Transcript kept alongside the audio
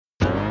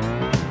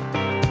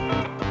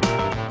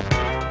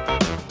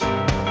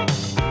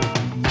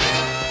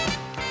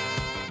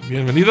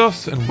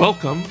Bienvenidos and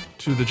welcome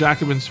to the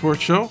Jacobin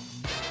Sports Show.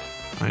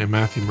 I am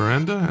Matthew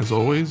Miranda, as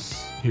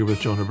always, here with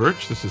Jonah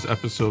Birch. This is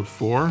episode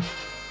 4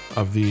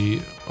 of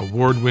the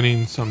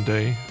award-winning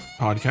Someday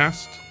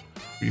podcast.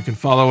 You can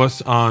follow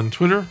us on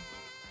Twitter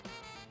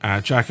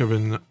at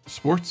Jacobin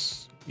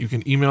Sports. You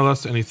can email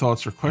us any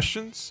thoughts or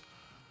questions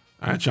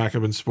at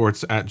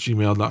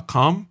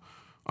jacobinsports@gmail.com.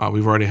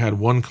 We've already had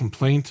one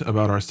complaint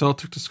about our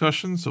Celtic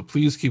discussion, so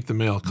please keep the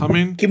mail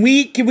coming. Can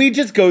we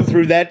just go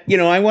through that?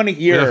 I want to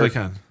hear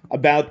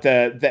about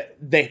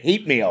the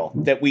hate mail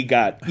that we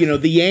got.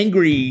 The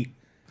angry.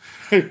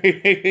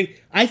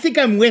 I think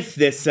I'm with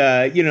this.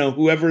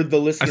 Whoever the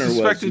listener was. I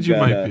suspected you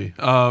might be.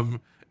 And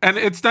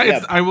it's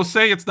not. I will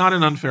say it's not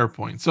an unfair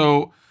point.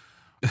 So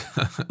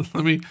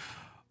let me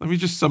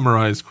just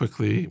summarize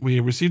quickly.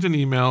 We received an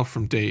email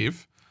from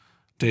Dave.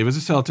 Dave is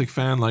a Celtic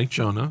fan like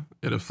Jonah.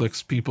 It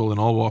afflicts people in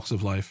all walks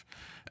of life.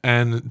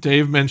 And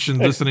Dave mentioned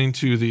listening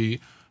to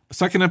the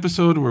second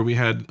episode where we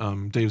had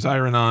Dave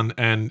Zirin on.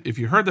 And if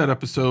you heard that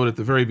episode at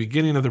the very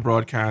beginning of the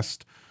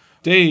broadcast,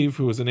 Dave,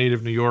 who is a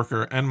native New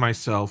Yorker, and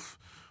myself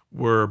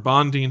were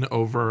bonding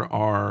over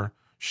our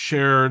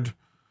shared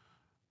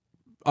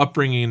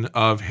upbringing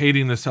of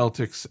hating the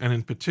Celtics, and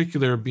in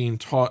particular being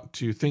taught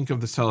to think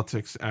of the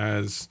Celtics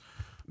as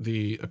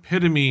the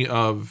epitome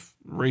of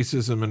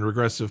racism and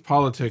regressive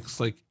politics,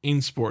 like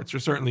in sports, or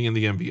certainly in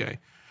the NBA.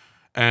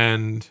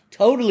 And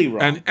totally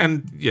wrong.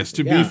 And yes,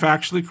 to be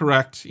factually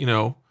correct,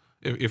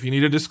 if you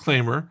need a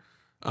disclaimer,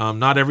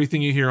 not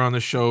everything you hear on the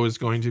show is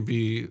going to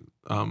be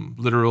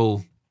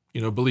literal,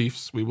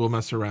 beliefs. We will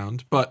mess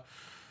around. But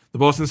the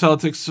Boston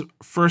Celtics,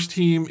 first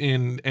team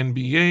in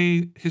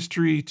NBA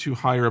history to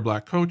hire a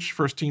black coach,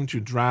 first team to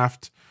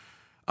draft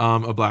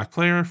a black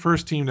player,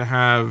 first team to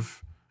have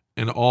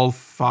an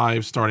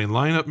all-5 starting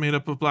lineup made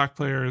up of black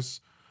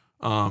players.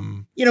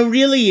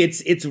 Really,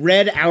 it's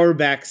Red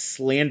Auerbach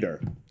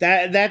slander.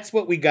 That's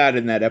what we got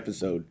in that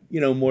episode,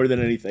 more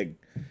than anything.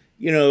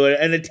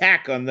 An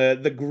attack on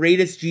the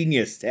greatest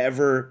genius to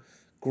ever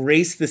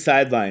grace the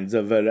sidelines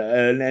of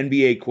an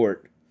NBA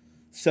court.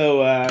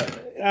 So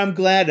I'm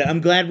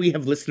glad we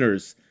have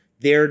listeners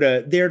there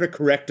to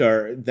correct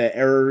the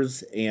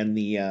errors and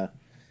the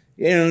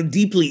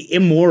deeply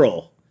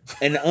immoral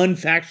and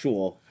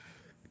unfactual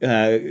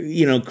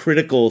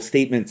critical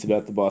statements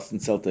about the Boston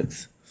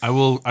Celtics. I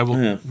will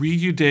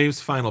read you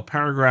Dave's final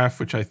paragraph,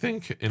 which I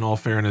think, in all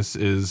fairness,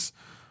 is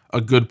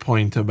a good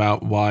point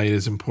about why it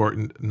is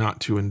important not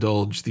to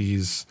indulge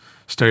these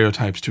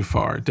stereotypes too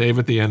far. Dave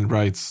at the end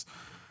writes,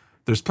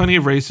 "There's plenty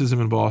of racism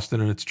in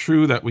Boston, and it's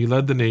true that we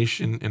led the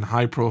nation in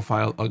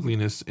high-profile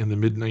ugliness in the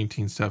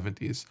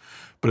mid-1970s.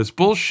 But it's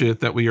bullshit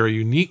that we are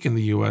unique in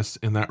the U.S.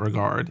 in that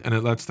regard, and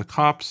it lets the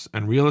cops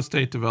and real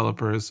estate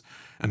developers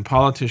and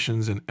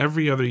politicians in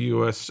every other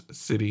U.S.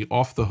 city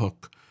off the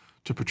hook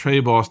to portray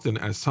Boston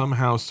as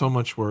somehow so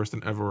much worse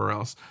than everywhere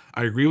else."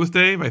 I agree with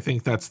Dave. I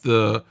think that's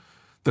the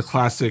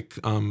classic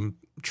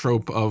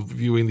trope of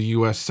viewing the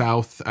U.S.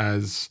 South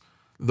as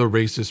the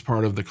racist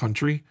part of the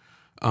country,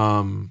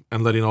 and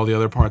letting all the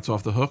other parts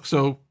off the hook.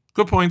 So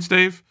good points,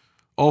 Dave.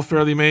 All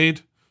fairly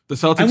made. The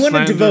Celtics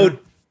slander.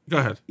 Go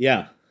ahead.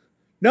 Yeah.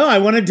 No, I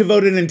want to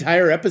devote an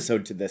entire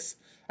episode to this.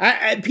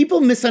 People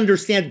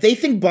misunderstand. They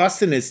think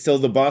Boston is still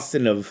the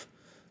Boston of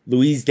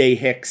Louise Day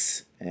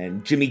Hicks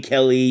and Jimmy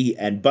Kelly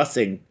and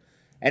busing.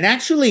 And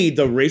actually,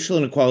 the racial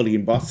inequality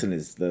in Boston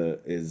is the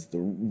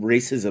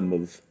racism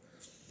of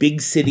big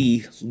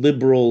city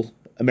liberal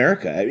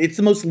America. It's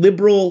the most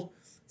liberal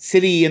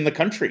city in the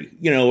country,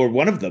 or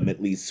one of them at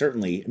least,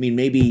 certainly. I mean,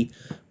 maybe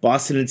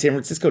Boston and San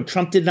Francisco.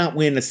 Trump did not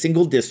win a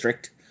single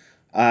district,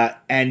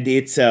 and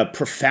it's a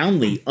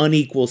profoundly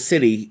unequal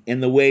city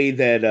in the way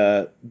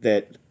that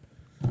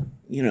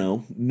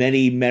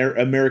many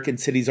American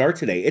cities are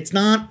today. It's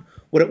not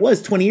what it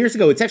was 20 years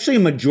ago. It's actually a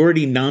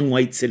majority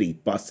non-white city,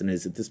 Boston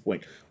is at this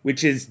point,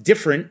 which is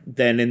different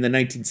than in the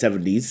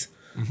 1970s,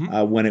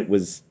 when it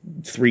was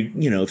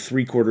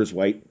three quarters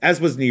white, as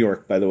was New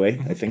York, by the way,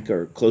 I think,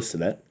 or close to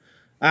that.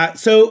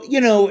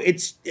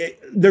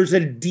 There's a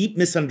deep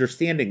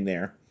misunderstanding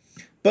there.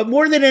 But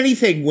more than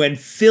anything, when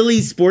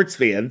Philly sports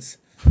fans,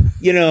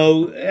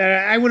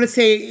 I want to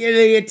say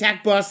they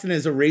attack Boston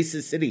as a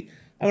racist city.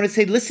 I want to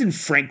say, listen,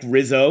 Frank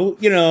Rizzo,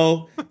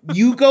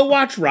 you go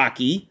watch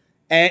Rocky,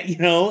 and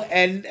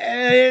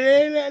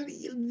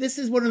this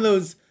is one of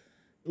those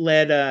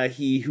let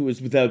he who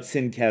was without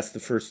sin cast the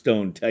first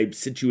stone type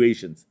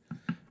situations.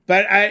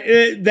 But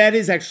that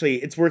is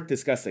actually, it's worth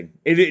discussing.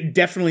 It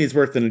definitely is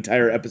worth an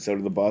entire episode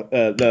of the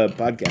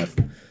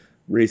podcast.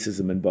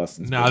 Racism in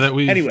Boston. There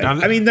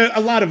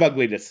a lot of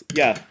ugliness.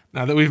 Yeah.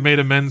 Now that we've made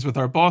amends with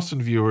our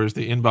Boston viewers,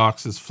 the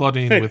inbox is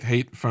flooding with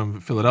hate from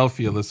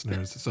Philadelphia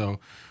listeners. So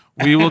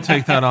we will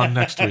take that on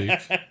next week.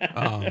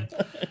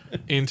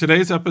 In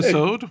today's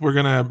episode, we're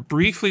going to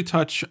briefly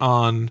touch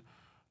on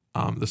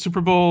the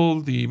Super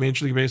Bowl, the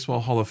Major League Baseball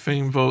Hall of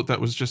Fame vote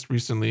that was just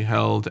recently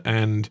held,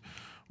 and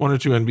one or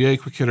two NBA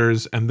quick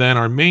hitters. And then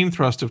our main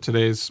thrust of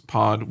today's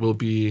pod will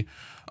be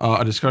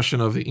a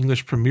discussion of the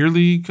English Premier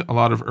League, a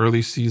lot of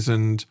early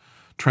seasoned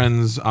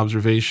trends,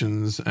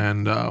 observations,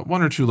 and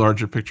one or two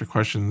larger picture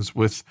questions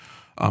with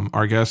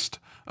our guest,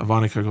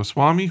 Avantika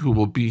Goswami, who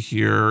will be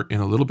here in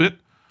a little bit.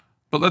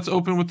 But let's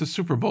open with the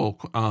Super Bowl.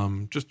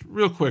 Just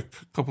real quick,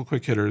 couple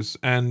quick hitters.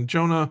 And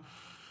Jonah,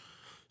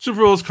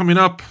 Super Bowl is coming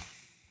up.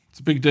 It's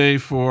a big day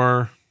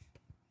for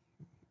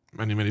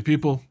many, many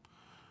people.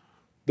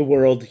 The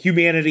world,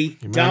 humanity,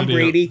 Tom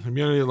Brady.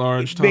 Humanity at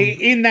large.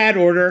 In that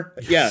order.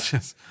 Yeah.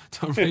 Yes,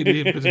 Tom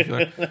Brady in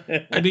particular.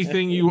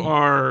 Anything you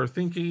are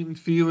thinking,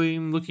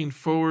 feeling, looking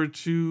forward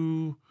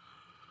to?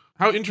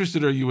 How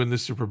interested are you in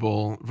this Super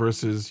Bowl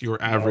versus your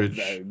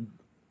average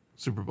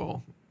Super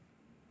Bowl?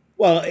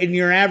 Well, in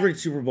your average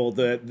Super Bowl,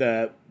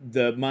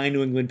 my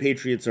New England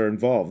Patriots are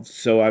involved.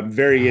 So I'm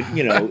very,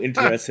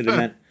 interested in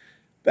that.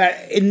 But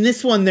in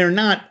this one, they're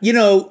not.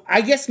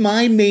 I guess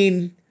my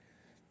main...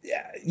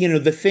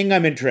 the thing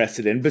I'm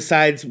interested in,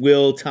 besides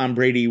will Tom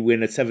Brady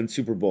win a 7th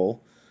Super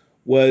Bowl,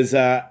 was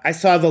I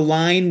saw the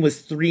line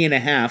was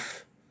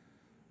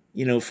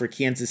 3.5, for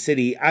Kansas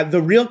City.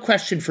 The real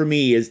question for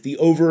me is the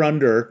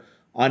over-under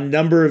on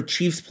number of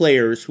Chiefs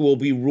players who will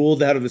be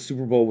ruled out of the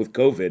Super Bowl with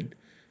COVID.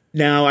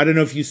 Now, I don't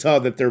know if you saw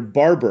that their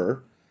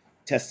barber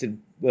tested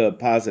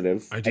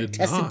positive. I did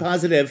tested not.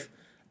 Positive.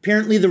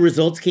 Apparently, the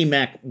results came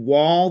back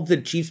while the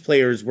Chiefs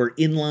players were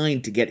in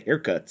line to get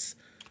haircuts.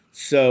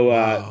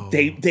 So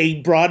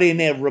they brought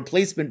in a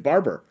replacement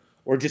barber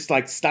or just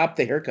stopped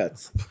the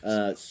haircuts.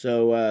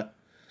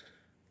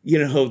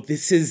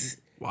 This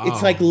is,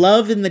 it's like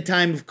love in the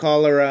time of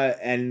cholera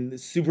and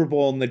Super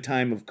Bowl in the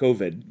time of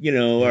COVID,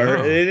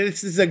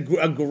 this is a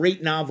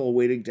great novel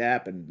waiting to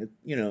happen,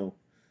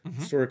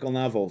 historical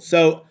novel.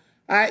 So,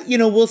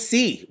 we'll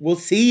see. We'll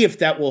see if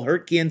that will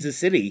hurt Kansas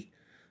City,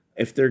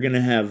 if they're going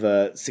to have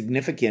a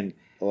significant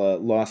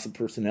loss of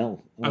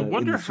personnel. I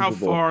wonder how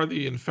far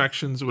the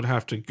infections would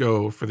have to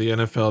go for the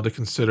NFL to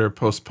consider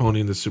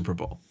postponing the Super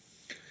Bowl.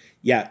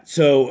 Yeah,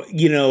 so,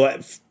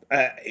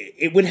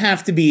 it would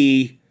have to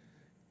be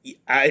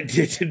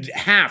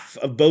half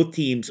of both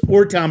teams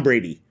or Tom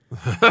Brady.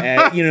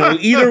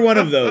 Either one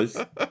of those,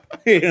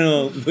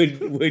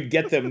 would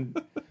get them.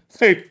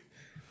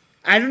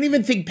 I don't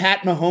even think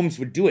Pat Mahomes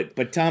would do it,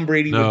 but Tom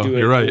Brady would do it.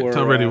 You're right.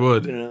 Tom Brady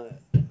would.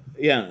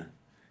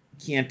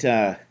 Can't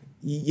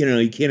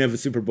you can't have a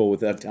Super Bowl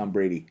without Tom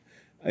Brady.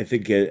 I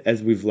think,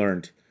 as we've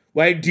learned.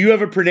 Why? Do you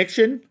have a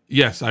prediction?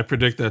 Yes, I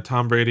predict that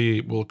Tom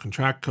Brady will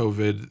contract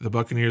COVID. The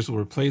Buccaneers will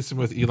replace him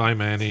with Eli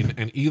Manning,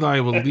 and Eli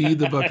will lead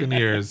the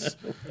Buccaneers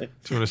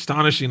to an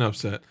astonishing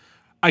upset.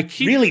 I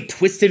keep really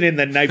twisting in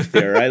the knife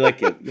there. I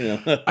like it.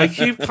 I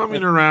keep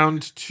coming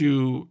around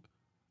to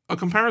a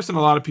comparison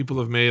a lot of people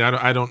have made.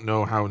 I don't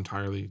know how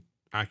entirely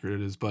accurate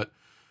it is, but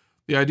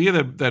the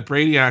idea that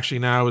Brady actually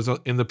now is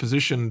in the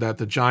position that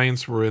the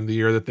Giants were in the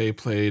year that they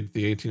played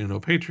the 18-0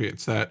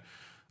 Patriots, that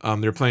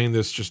they're playing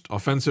this just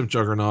offensive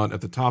juggernaut at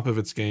the top of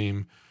its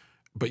game,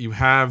 but you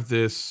have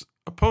this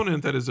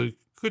opponent that is a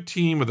good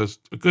team with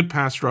a good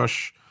pass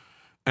rush,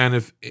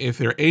 and if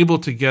they're able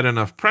to get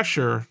enough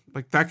pressure,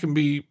 that can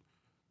be,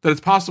 that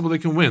it's possible they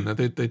can win, that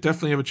they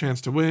definitely have a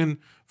chance to win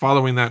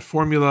following that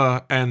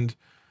formula. And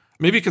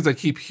maybe because I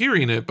keep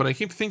hearing it, but I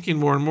keep thinking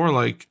more and more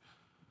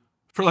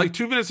for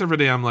 2 minutes every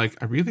day, I'm like,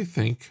 I really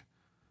think,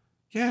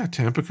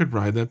 Tampa could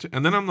ride that.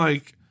 And then I'm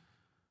like,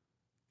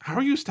 how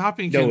are you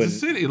stopping Kansas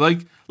City?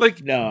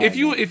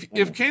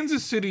 If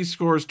Kansas City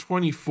scores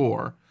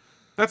 24,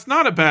 that's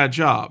not a bad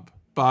job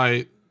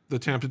by the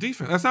Tampa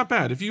defense. That's not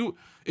bad. If you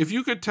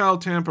could tell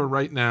Tampa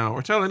right now,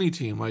 or tell any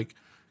team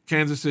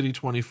Kansas City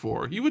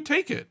 24, you would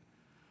take it.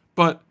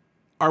 But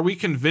are we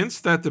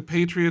convinced that the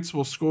Patriots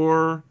will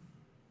score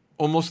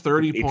almost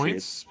 30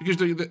 points?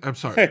 Because I'm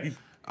sorry,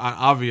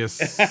 obvious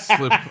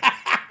slip.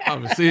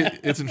 Obviously,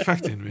 it's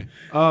infecting me.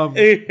 Are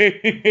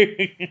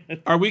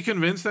we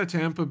convinced that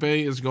Tampa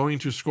Bay is going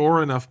to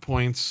score enough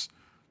points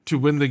to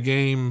win the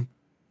game,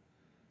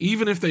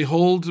 even if they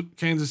hold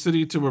Kansas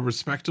City to a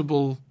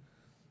respectable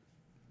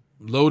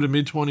low to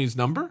mid-20s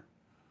number?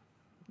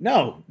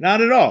 No,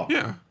 not at all.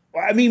 Yeah.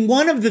 I mean,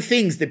 one of the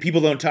things that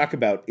people don't talk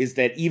about is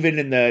that even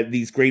in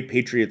these great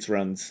Patriots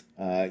runs,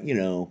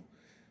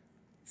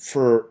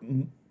 for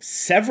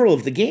several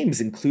of the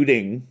games,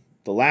 including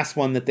the last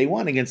one that they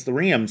won against the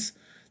Rams,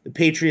 the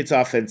Patriots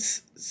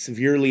offense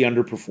severely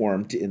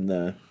underperformed in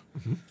the,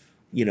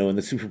 in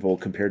the Super Bowl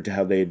compared to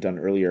how they had done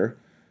earlier.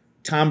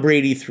 Tom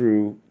Brady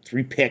threw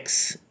 3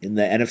 picks in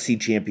the NFC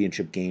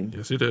Championship game.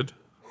 Yes, he did.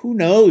 Who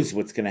knows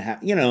what's going to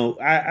happen?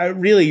 I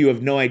really, you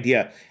have no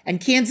idea. And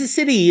Kansas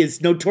City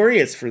is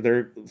notorious for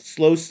their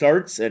slow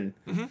starts, and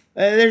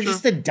they're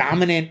just a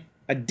dominant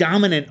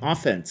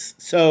offense.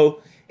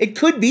 So it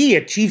could be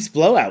a Chiefs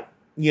blowout.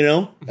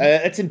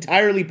 It's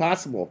entirely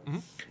possible.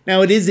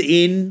 Now it is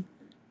in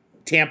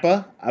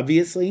Tampa,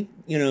 obviously,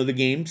 the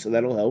game, so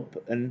that'll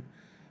help. And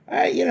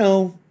I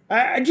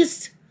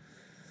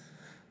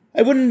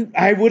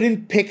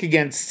wouldn't pick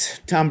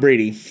against Tom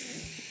Brady.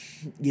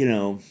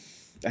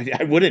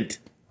 I wouldn't.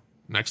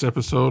 Next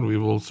episode, we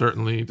will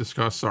certainly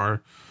discuss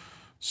our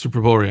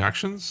Super Bowl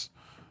reactions.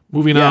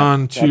 Moving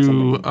on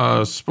to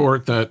a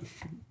sport that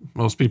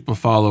most people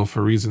follow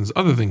for reasons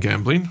other than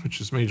gambling, which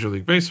is Major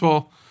League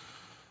Baseball.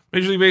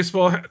 Major League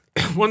Baseball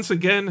once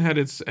again had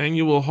its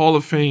annual Hall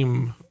of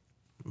Fame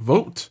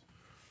vote.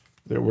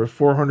 There were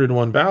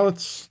 401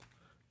 ballots,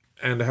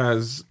 and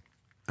as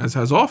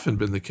has often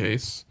been the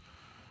case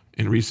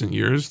in recent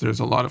years, there's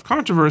a lot of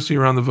controversy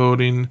around the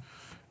voting,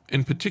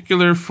 in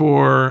particular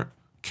for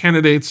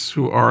candidates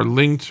who are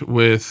linked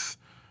with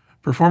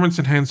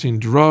performance-enhancing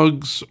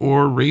drugs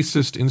or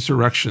racist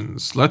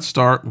insurrections. Let's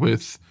start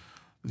with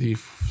the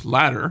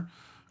latter.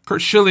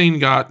 Curt Schilling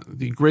got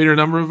the greater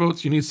number of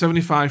votes. You need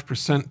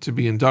 75% to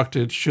be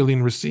inducted.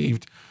 Schilling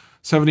received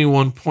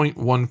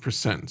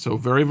 71.1%. So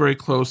very, very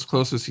close,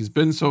 closest he's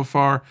been so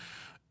far.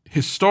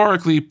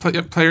 Historically,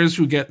 players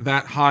who get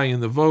that high in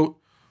the vote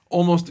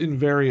almost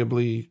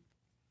invariably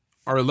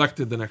are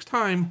elected the next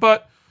time,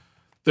 but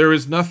there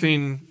is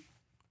nothing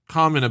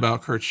common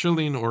about Curt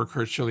Schilling or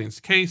Curt Schilling's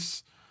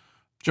case.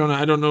 Jonah,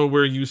 I don't know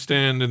where you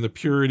stand in the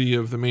purity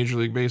of the Major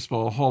League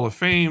Baseball Hall of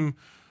Fame.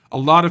 A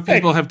lot of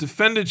people have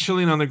defended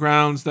Schilling on the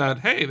grounds that,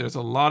 hey, there's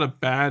a lot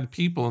of bad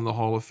people in the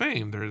Hall of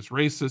Fame. There's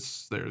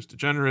racists, there's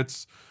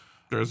degenerates,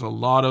 there's a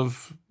lot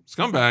of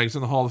scumbags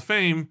in the Hall of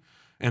Fame,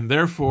 and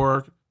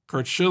therefore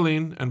Curt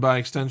Schilling, and by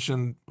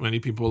extension, many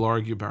people will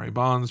argue Barry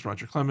Bonds,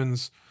 Roger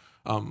Clemens,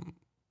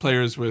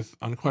 players with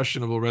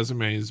unquestionable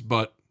resumes,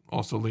 but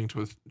also linked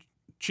with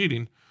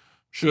cheating,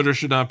 should or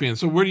should not be in.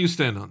 So where do you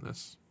stand on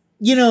this?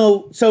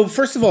 So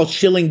first of all,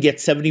 Schilling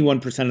gets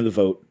 71% of the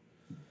vote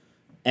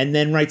and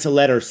then writes a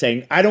letter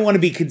saying, I don't want to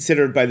be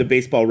considered by the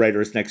baseball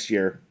writers next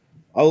year.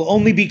 I'll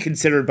only be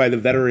considered by the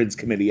Veterans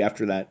Committee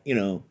after that,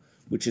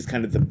 which is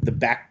kind of the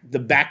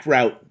back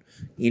route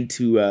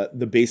into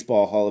the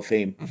Baseball Hall of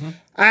Fame.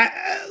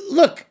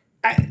 Mm-hmm.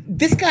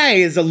 This guy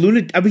is a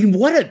lunatic. I mean,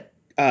 what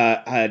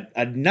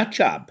a nut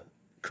job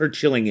Curt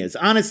Schilling is.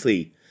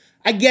 Honestly,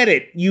 I get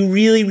it. You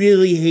really,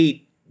 really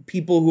hate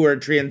people who are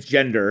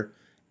transgender.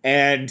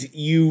 And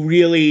you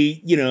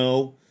really,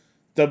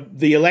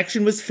 the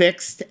election was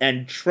fixed,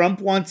 and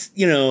Trump wants,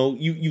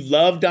 you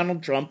love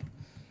Donald Trump,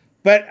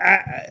 but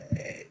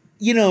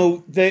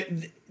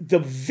the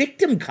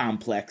victim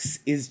complex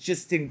is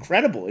just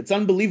incredible. It's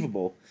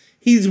unbelievable.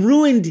 He's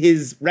ruined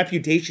his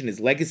reputation, his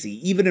legacy,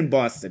 even in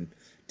Boston,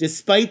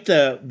 despite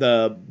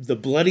the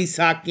bloody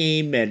sock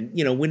game and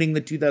winning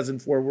the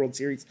 2004 World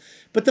Series.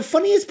 But the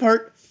funniest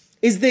part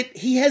is that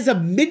he has a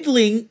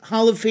middling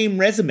Hall of Fame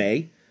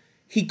resume.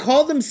 He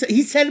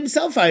said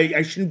himself,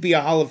 I shouldn't be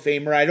a Hall of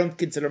Famer. I don't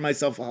consider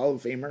myself a Hall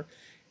of Famer.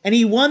 And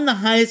he won the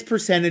highest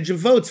percentage of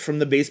votes from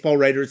the Baseball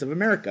Writers of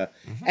America.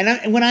 Mm-hmm.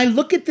 And when I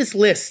look at this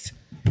list,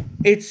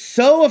 it's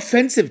so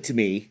offensive to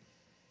me.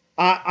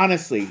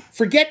 Honestly,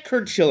 forget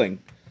Curt Schilling.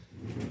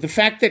 The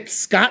fact that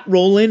Scott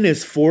Rowland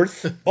is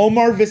 4th,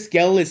 Omar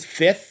Vizquel is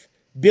 5th,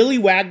 Billy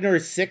Wagner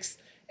is 6th,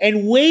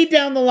 and way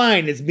down the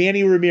line is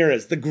Manny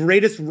Ramirez, the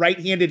greatest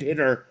right-handed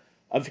hitter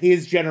of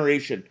his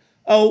generation.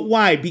 Oh,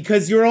 why?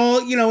 Because you're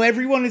all,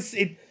 everyone is,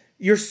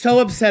 you're so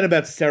upset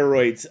about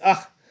steroids.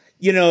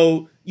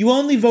 You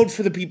only vote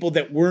for the people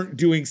that weren't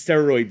doing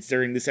steroids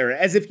during this era,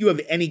 as if you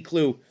have any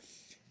clue.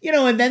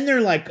 And then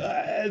they're like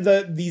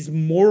these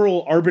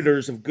moral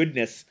arbiters of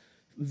goodness,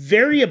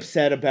 very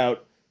upset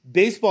about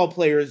baseball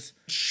players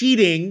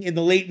cheating in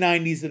the late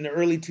 90s and the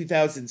early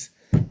 2000s.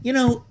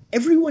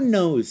 Everyone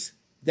knows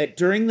that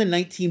during the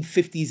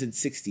 1950s and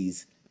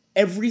 60s,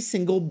 every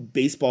single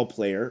baseball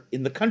player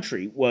in the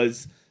country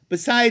was,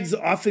 besides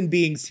often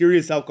being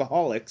serious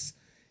alcoholics,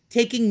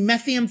 taking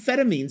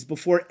methamphetamines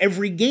before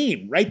every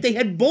game, right? They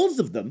had bowls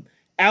of them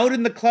out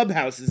in the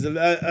clubhouses,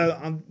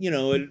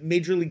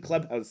 major league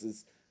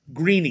clubhouses,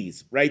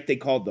 greenies, right? They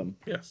called them.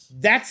 Yes.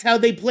 That's how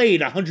they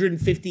played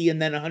 150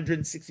 and then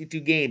 162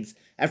 games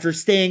after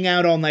staying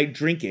out all night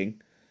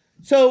drinking.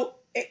 So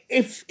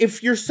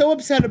if you're so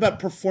upset about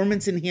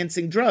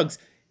performance-enhancing drugs,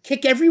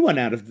 kick everyone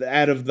out of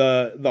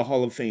the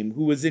Hall of Fame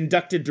who was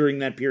inducted during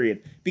that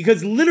period,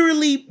 because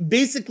literally,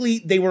 basically,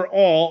 they were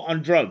all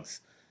on drugs.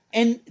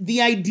 And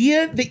the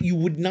idea that you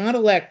would not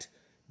elect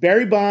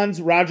Barry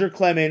Bonds, Roger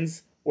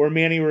Clemens, or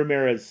Manny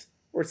Ramirez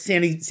or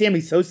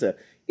Sammy Sosa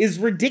is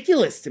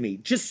ridiculous to me,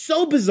 just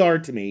so bizarre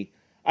to me,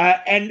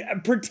 and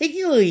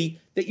particularly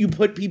that you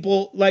put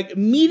people like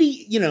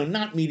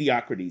not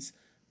mediocrities,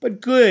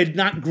 but good,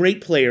 not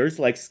great players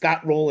like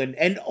Scott Rowland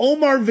and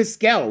Omar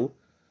Vizquel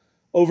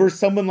over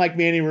someone like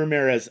Manny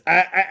Ramirez.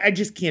 I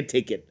just can't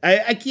take it.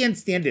 I can't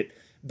stand it.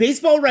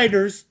 Baseball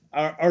writers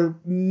are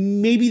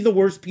maybe the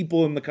worst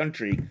people in the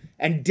country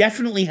and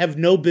definitely have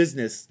no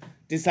business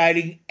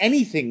deciding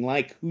anything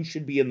like who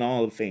should be in the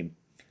Hall of Fame.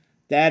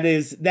 That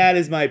is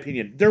my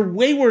opinion. They're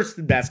way worse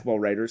than basketball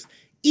writers,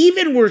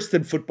 even worse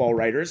than football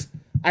writers.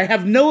 I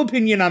have no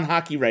opinion on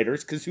hockey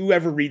writers because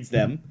whoever reads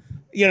them,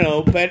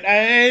 but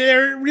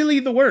they're really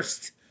the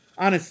worst,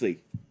 honestly.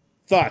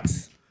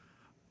 Thoughts?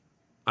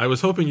 I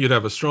was hoping you'd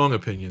have a strong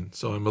opinion,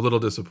 so I'm a little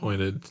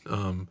disappointed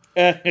in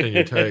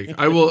your take.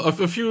 I will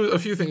a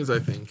few things I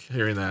think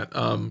hearing that,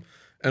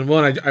 and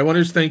one I want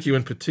to just thank you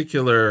in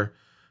particular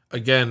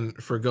again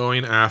for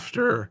going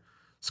after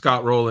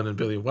Scott Rowland and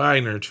Billy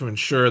Wagner to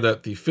ensure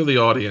that the Philly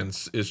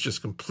audience is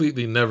just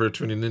completely never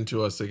tuning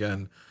into us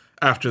again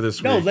after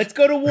this No, week. let's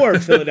go to war,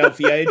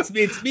 Philadelphia.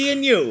 It's me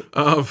and you.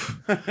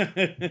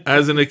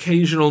 As an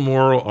occasional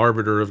moral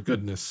arbiter of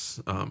goodness,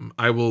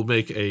 I will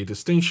make a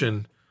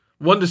distinction,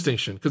 one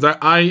distinction, because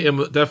I am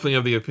definitely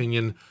of the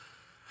opinion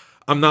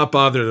I'm not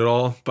bothered at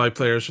all by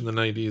players from the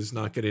 90s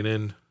not getting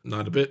in,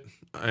 not a bit.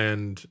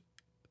 And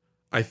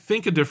I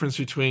think a difference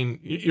between,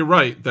 you're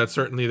right, that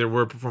certainly there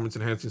were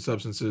performance-enhancing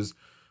substances.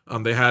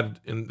 They had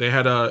in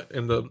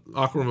the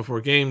locker room before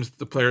games,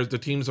 the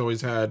teams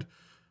always had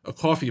a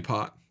coffee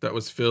pot that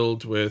was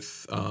filled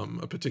with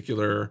a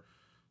particular,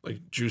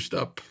 like, juiced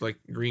up, like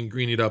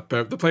greenied up.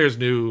 The players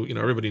knew,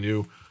 everybody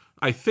knew.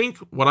 I think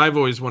what I've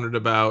always wondered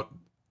about,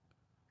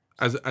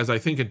 as I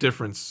think a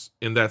difference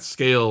in that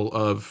scale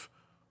of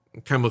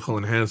chemical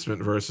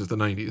enhancement versus the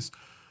 90s.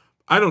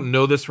 I don't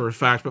know this for a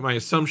fact, but my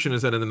assumption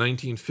is that in the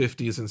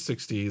 1950s and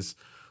 60s,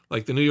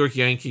 like, the New York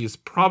Yankees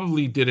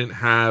probably didn't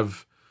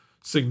have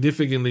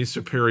significantly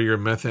superior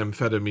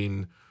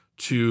methamphetamine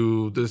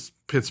to the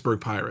Pittsburgh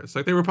Pirates.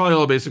 Like, they were probably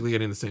all basically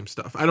getting the same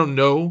stuff. I don't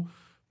know,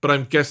 but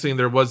I'm guessing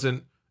there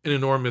wasn't an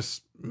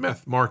enormous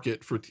meth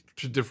market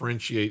to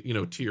differentiate,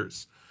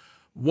 tiers.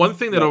 One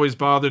thing that always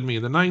bothered me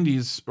in the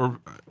 90s, or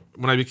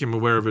when I became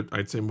aware of it,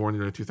 I'd say more in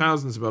the early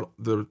 2000s, about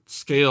the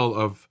scale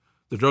of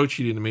the drug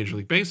cheating in Major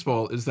League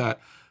Baseball, is that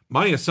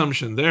my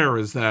assumption there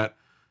is that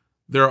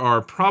there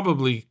are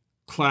probably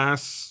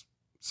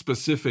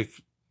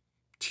class-specific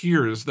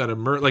tiers that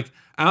emerge. Like,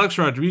 Alex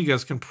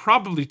Rodriguez can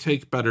probably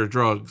take better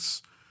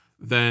drugs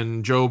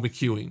than Joe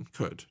McEwing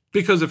could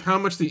because of how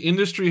much the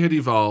industry had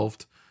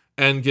evolved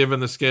and given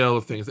the scale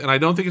of things. And I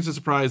don't think it's a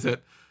surprise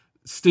that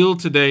still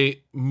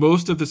today,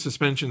 most of the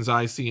suspensions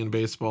I see in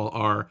baseball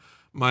are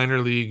minor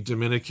league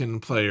Dominican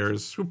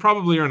players who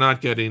probably are not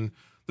getting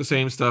the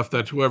same stuff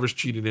that whoever's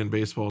cheating in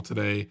baseball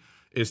today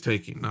is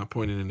taking. Not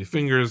pointing any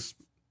fingers.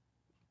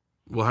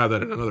 We'll have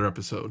that in another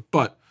episode.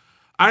 But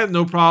I have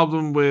no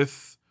problem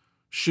with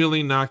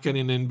Schilling not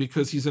getting in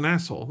because he's an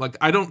asshole. Like,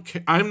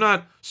 I'm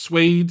not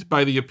swayed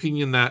by the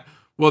opinion that,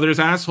 well, there's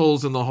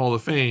assholes in the Hall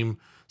of Fame,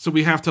 so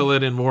we have to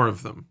let in more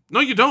of them. No,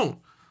 you don't.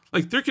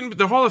 Like,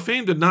 the Hall of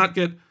Fame did not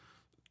get,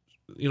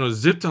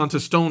 zipped onto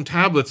stone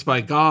tablets by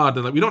God,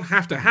 and we don't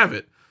have to have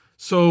it.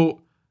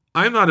 So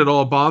I'm not at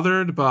all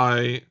bothered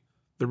by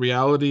the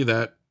reality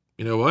that,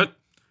 you know what,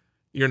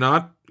 you're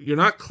not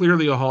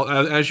clearly a Hall,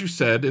 as you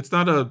said, it's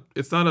not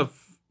a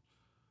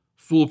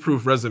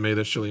foolproof resume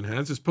that Schilling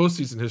has. His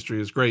postseason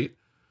history is great,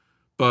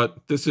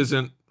 but this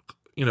isn't,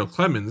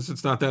 Clemens.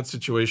 It's not that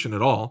situation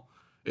at all.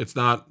 It's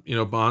not,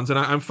 Bonds, and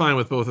I'm fine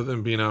with both of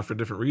them being out for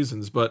different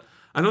reasons, but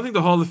I don't think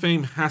the Hall of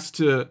Fame has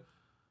to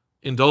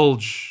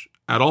indulge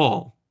at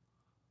all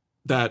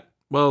that,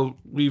 well,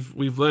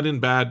 we've let in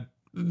bad.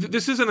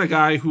 This isn't a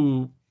guy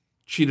who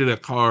cheated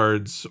at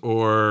cards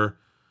or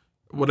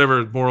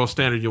whatever moral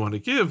standard you want to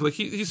give. Like,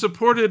 he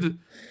supported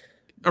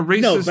a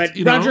racist. No, but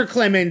Roger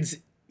Clemens,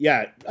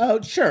 yeah.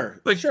 Oh, sure,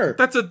 like, sure.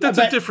 That's a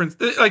difference.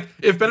 Like,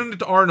 if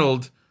Benedict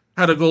Arnold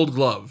had a Gold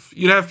Glove,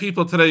 you'd have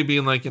people today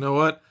being like, you know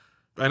what?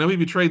 I know he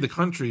betrayed the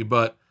country,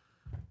 but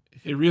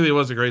he really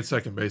was a great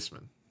second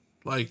baseman.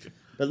 Like,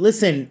 but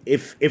listen,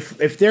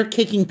 if they're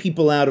kicking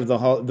people out of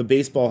the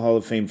Baseball Hall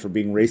of Fame for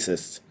being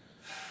racist,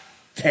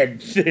 then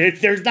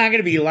there's not going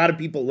to be a lot of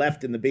people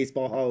left in the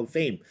Baseball Hall of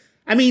Fame.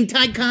 I mean,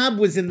 Ty Cobb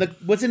wasn't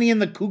he in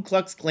the Ku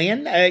Klux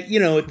Klan? At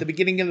the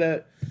beginning of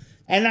the,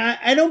 and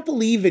I don't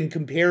believe in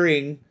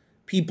comparing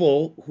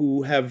people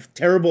who have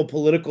terrible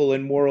political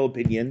and moral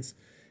opinions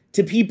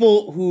to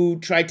people who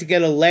tried to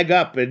get a leg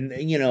up and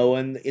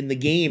in the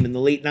game in the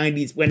late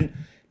 90s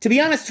when, to be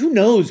honest, who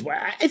knows?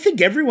 I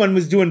think everyone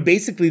was doing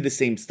basically the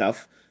same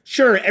stuff.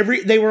 Sure,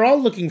 they were all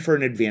looking for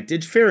an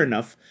advantage, fair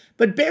enough.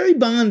 But Barry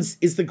Bonds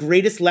is the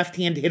greatest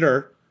left-hand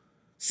hitter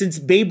since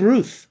Babe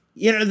Ruth.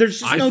 There's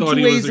just no two ways. I thought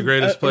he was the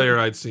greatest player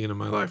I'd seen in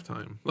my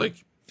lifetime.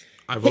 Like,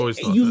 I've always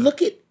thought you that.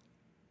 Look at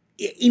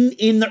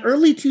in the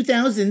early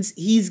 2000s,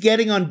 he's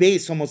getting on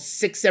base almost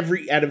 6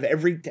 out of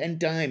every 10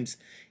 times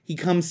he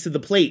comes to the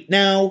plate.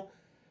 Now,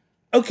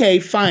 okay,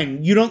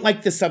 fine. You don't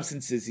like the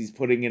substances he's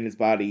putting in his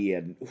body,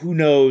 and who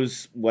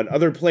knows what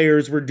other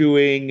players were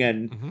doing,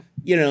 and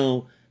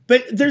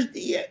but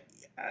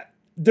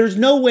there's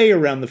no way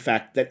around the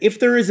fact that if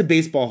there is a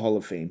Baseball Hall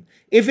of Fame,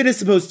 if it is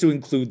supposed to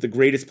include the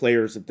greatest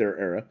players of their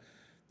era,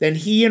 then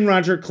he and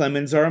Roger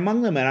Clemens are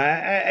among them, and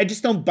I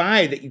just don't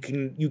buy that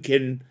you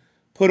can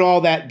put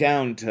all that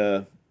down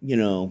to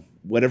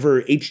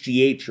whatever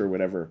HGH or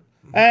whatever.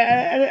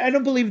 I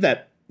don't believe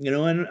that. I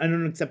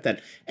don't accept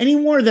that any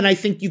more than I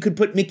think you could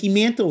put Mickey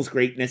Mantle's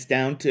greatness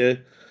down to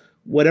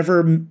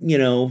whatever,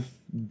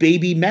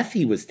 baby meth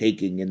he was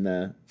taking in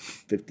the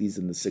 50s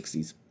and the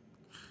 60s.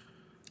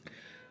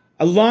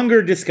 A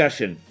longer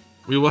discussion.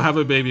 We will have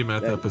a baby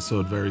meth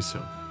episode very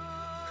soon.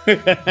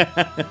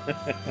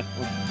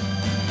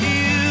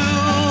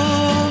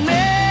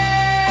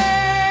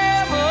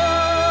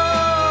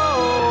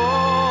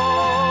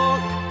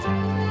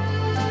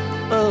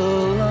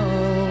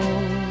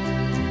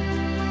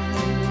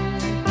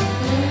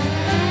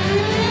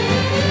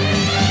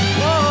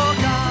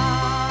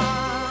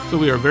 So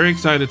we are very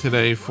excited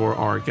today for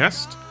our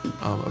guest,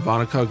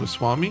 Avantika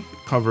Goswami,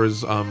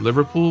 covers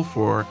Liverpool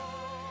for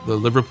the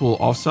Liverpool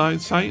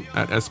Offside site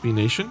at SB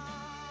Nation.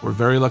 We're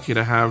very lucky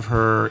to have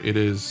her. It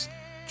is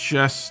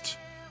just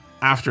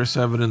after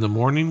 7 in the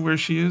morning where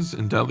she is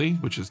in Delhi,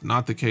 which is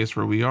not the case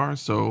where we are.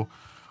 So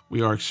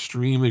we are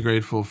extremely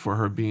grateful for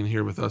her being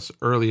here with us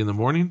early in the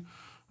morning.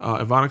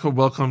 Avantika,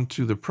 welcome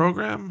to the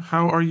program.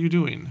 How are you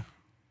doing?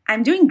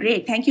 I'm doing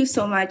great. Thank you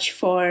so much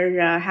for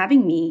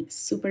having me.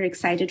 Super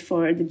excited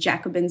for the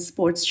Jacobin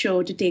Sports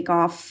Show to take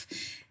off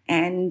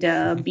and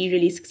be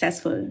really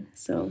successful.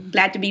 So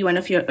glad to be one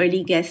of your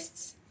early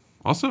guests.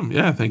 Awesome.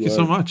 Yeah, thank you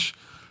so much.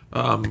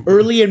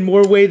 Early in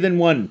more way than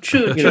one.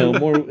 True.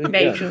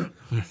 Very true.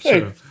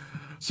 Sure.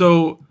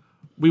 So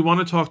we want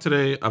to talk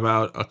today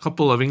about a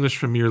couple of English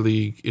Premier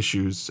League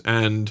issues,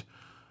 and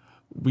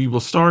we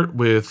will start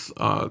with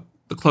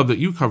the club that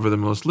you cover the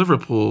most,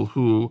 Liverpool,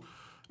 who,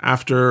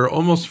 after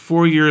almost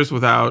 4 years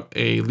without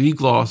a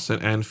league loss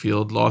at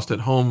Anfield, lost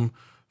at home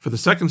for the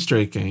second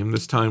straight game,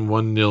 this time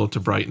 1-0 to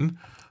Brighton.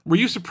 Were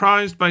you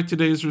surprised by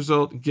today's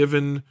result,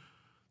 given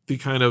the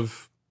kind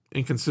of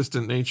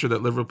inconsistent nature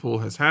that Liverpool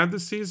has had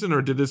this season,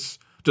 or does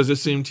it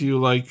seem to you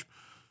like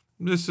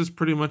this is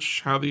pretty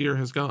much how the year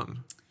has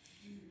gone?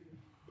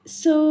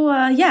 So,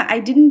 I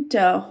didn't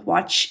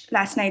watch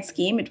last night's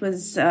game. It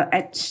was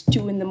at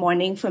 2 in the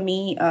morning for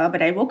me,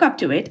 but I woke up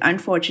to it.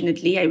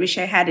 Unfortunately, I wish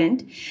I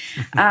hadn't.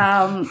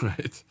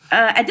 Right.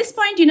 At this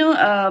point,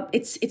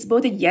 it's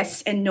both a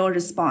yes and no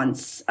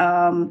response.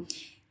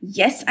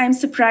 Yes, I'm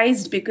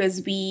surprised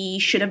because we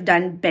should have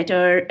done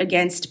better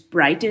against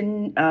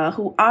Brighton,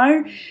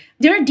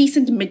 they're a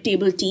decent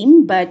mid-table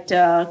team, but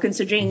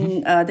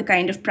considering the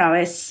kind of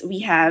prowess we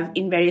have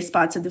in various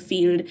parts of the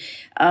field,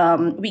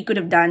 we could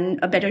have done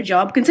a better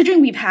job.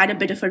 Considering we've had a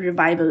bit of a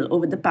revival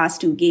over the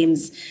past 2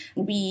 games,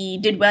 we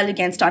did well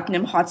against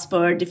Tottenham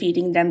Hotspur,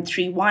 defeating them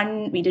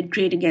 3-1. We did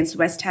great against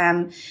West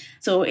Ham.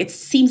 So it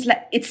seemed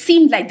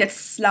like that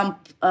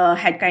slump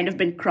had kind of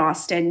been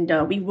crossed, and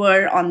we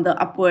were on the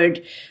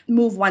upward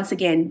move once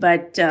again.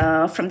 But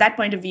from that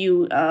point of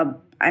view,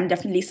 I'm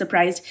definitely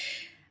surprised.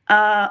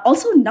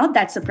 Also not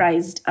that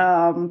surprised,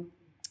 to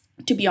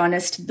be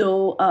honest,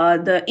 though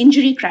the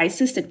injury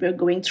crisis that we're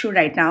going through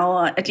right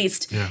now, at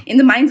least in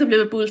the minds of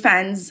Liverpool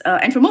fans,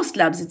 and for most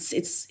clubs,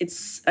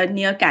 it's a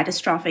near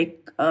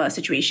catastrophic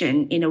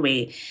situation in a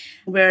way.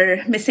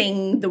 We're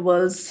missing the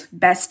world's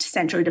best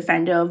central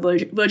defender,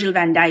 Virgil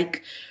van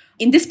Dijk.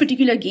 In this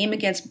particular game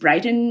against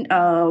Brighton,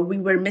 we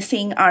were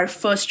missing our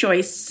first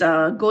choice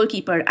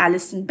goalkeeper,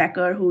 Alisson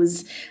Becker,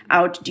 who's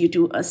out due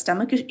to a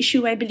stomach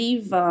issue, I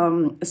believe,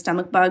 a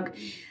stomach bug.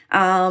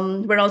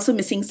 We're also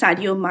missing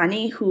Sadio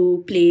Mane,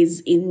 who plays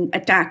in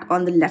attack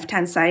on the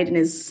left-hand side and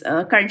is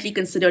currently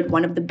considered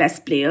one of the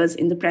best players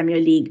in the Premier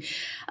League.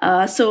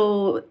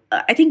 So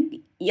I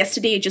think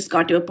yesterday it just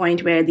got to a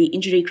point where the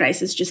injury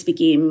crisis just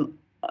became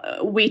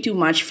way too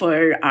much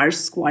for our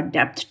squad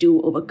depth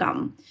to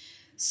overcome.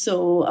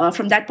 So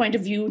from that point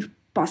of view,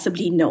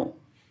 possibly no.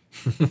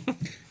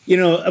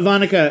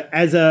 Avantika,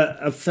 as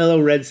a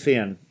fellow Reds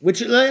fan,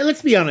 which,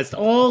 let's be honest,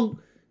 all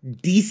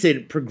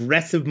decent,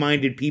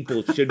 progressive-minded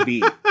people should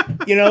be.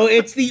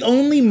 It's the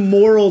only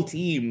moral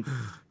team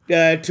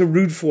to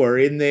root for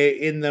in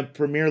the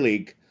Premier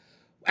League.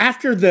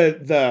 After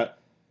the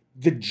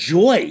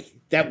joy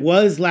that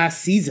was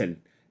last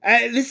season,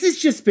 this has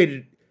just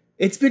been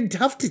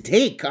tough to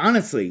take,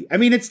 honestly. I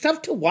mean, it's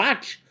tough to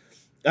watch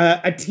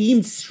a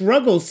team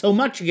struggle so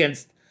much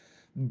against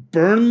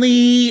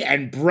Burnley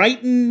and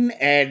Brighton,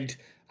 and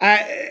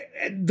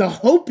the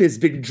hope has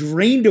been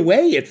drained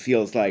away, it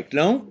feels like,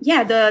 no?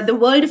 Yeah, the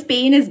world of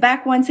pain is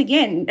back once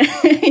again.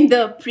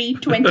 The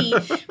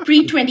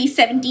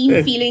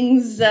pre-2017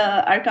 feelings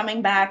are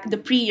coming back. The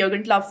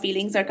pre-Jurgen Klopp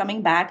feelings are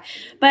coming back.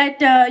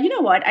 But you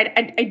know what?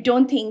 I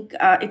don't think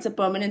it's a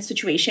permanent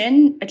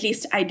situation. At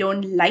least I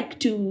wouldn't like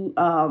to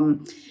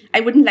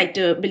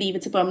believe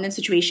it's a permanent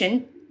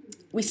situation.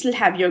 We still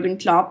have Jurgen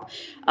Klopp.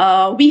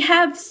 We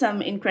have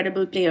some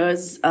incredible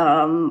players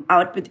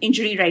out with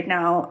injury right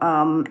now.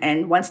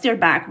 And once they're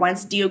back,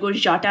 once Diogo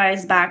Jota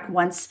is back,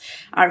 once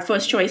our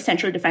first choice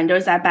central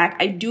defenders are back,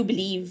 I do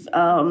believe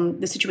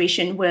the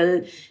situation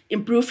will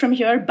improve from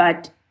here,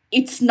 but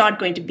it's not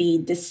going to be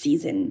this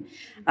season.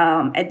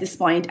 At this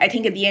point, I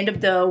think at the end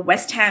of the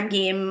West Ham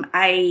game,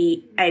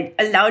 I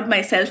allowed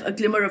myself a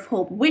glimmer of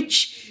hope,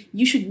 which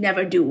you should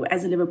never do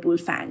as a Liverpool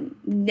fan.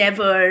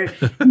 Never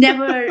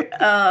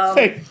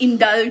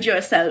indulge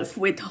yourself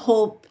with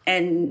hopes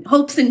and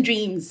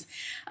dreams.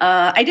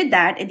 I did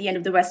that at the end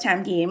of the West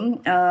Ham game,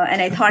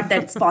 and I thought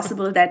that it's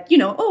possible that,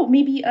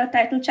 maybe a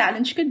title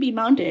challenge could be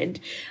mounted.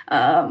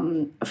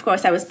 Of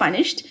course, I was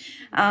punished.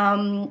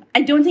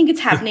 I don't think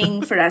it's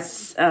happening for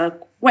us.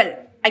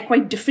 I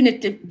quite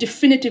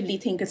definitively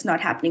think it's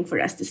not happening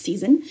for us this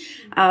season.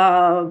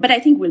 But I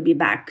think we'll be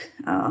back,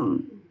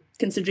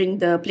 considering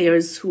the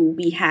players who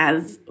we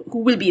have, who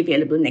will be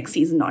available next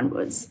season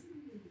onwards.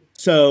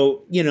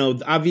 So,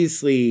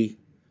 obviously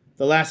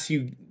the last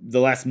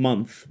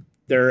month,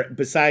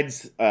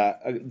 besides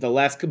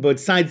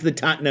the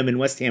Tottenham and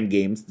West Ham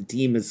games, the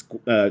team has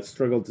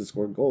struggled to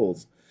score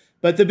goals.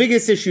 But the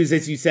biggest issues,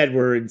 as you said,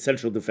 were in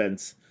central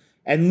defense.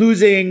 And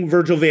losing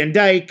Virgil van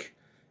Dijk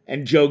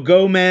and Joe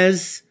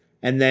Gomez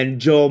and then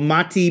Joel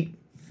Matip,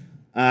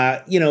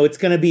 it's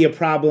going to be a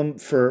problem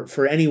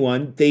for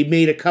anyone. They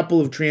made a couple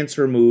of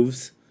transfer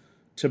moves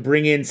to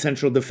bring in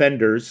central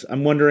defenders.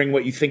 I'm wondering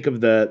what you think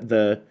of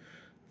the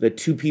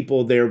two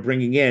people they're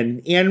bringing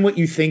in and what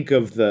you think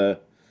of the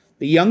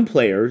young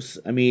players.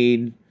 I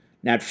mean,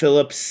 Nat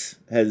Phillips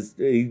has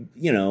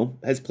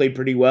played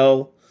pretty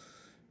well.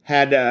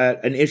 Had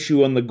an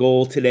issue on the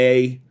goal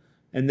today,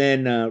 and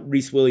then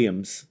Reece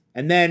Williams,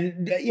 and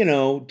then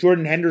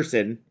Jordan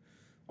Henderson,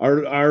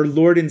 our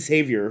Lord and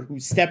Savior, who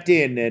stepped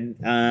in and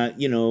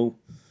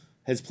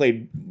has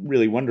played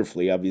really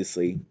wonderfully,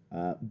 obviously.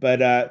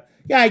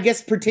 I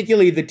guess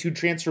particularly the two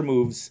transfer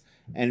moves,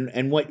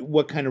 and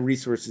what kind of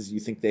resources you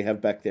think they have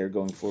back there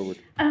going forward.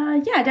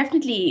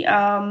 Definitely.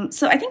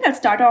 So I think I'll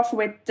start off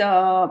with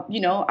our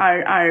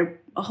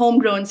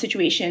homegrown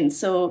situation.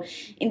 So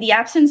in the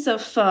absence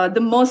of the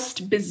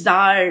most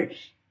bizarre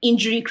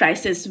injury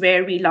crisis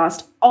where we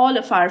lost all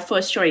of our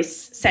first choice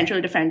central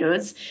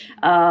defenders,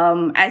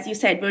 as you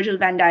said, Virgil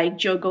van Dijk,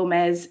 Joe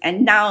Gomez,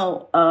 and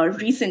now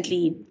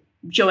recently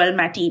Joel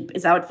Matip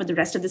is out for the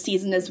rest of the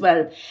season as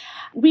well.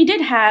 We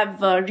did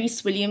have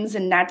Reece Williams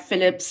and Nat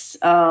Phillips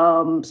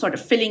sort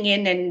of filling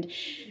in and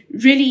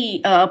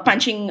really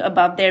punching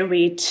above their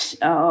weight,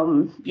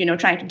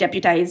 trying to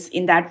deputize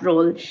in that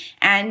role.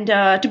 And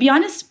to be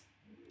honest,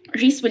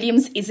 Reece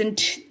Williams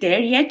isn't there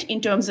yet in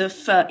terms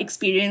of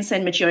experience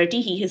and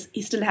maturity.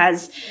 He still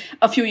has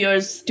a few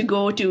years to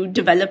go to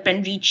develop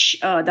and reach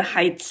the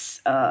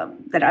heights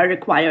that are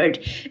required,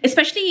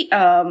 especially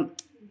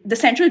the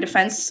central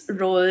defense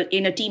role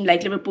in a team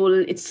like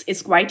Liverpool.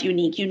 It's quite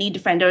unique. You need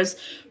defenders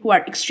who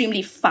are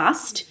extremely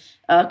fast,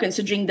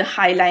 considering the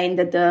high line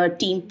that the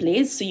team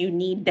plays. So you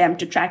need them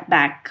to track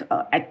back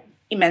at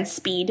immense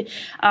speed.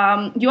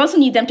 You also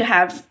need them to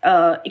have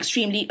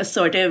extremely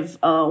assertive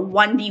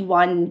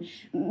 1v1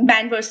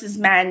 man versus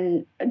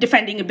man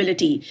defending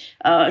ability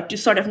to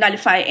sort of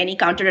nullify any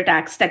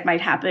counterattacks that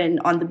might happen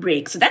on the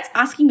break. So that's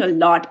asking a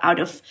lot out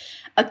of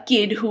a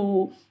kid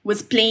who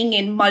was playing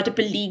in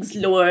multiple leagues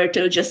lower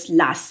till just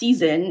last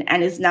season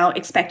and is now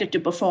expected to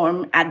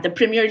perform at the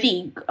Premier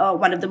League,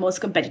 one of the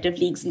most competitive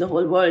leagues in the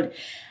whole world.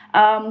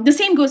 The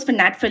same goes for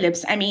Nat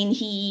Phillips. I mean,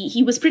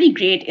 he was pretty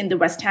great in the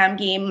West Ham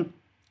game.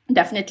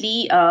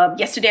 Definitely.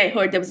 Yesterday, I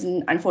heard there was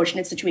an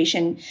unfortunate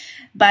situation.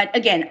 But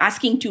again,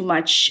 asking too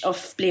much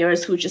of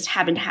players who just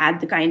haven't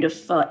had the kind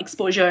of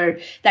exposure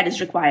that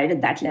is required at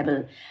that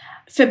level.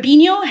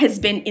 Fabinho has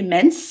been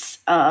immense.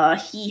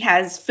 He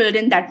has filled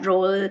in that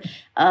role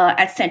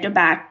at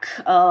centre-back,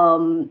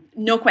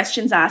 no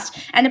questions asked.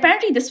 And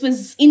apparently this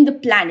was in the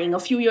planning, a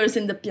few years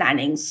in the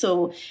planning.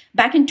 So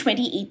back in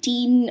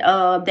 2018,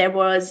 there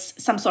was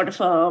some sort of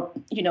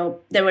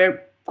there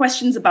were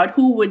questions about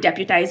who would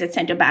deputize at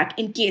centre-back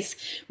in case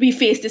we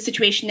face this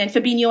situation. And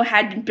Fabinho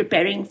had been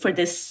preparing for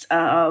this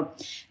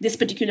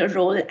particular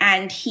role,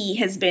 and he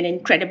has been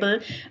incredible.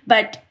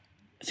 But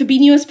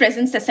Fabinho's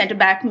presence at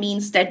centre-back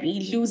means that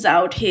we lose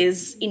out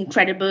his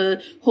incredible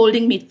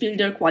holding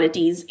midfielder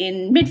qualities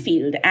in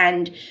midfield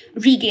and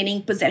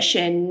regaining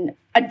possession,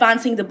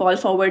 advancing the ball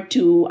forward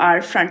to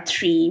our front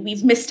three.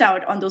 We've missed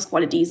out on those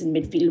qualities in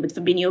midfield with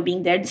Fabinho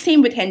being there. The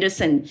same with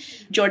Henderson.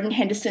 Jordan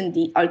Henderson,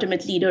 the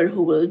ultimate leader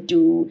who will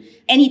do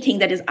anything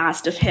that is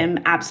asked of him,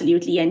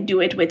 absolutely, and do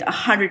it with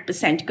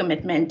 100%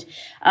 commitment.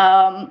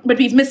 But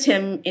we've missed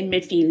him in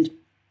midfield.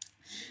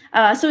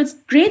 So it's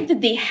great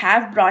that they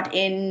have brought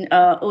in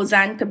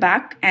Ozan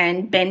Kabak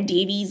and Ben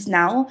Davies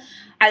now,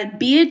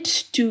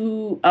 albeit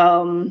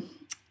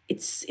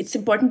it's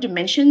important to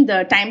mention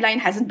the timeline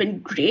hasn't been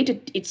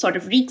great. It sort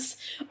of reeks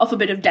of a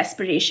bit of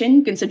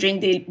desperation, considering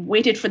they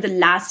waited for the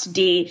last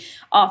day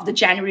of the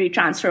January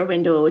transfer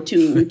window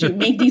to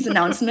make these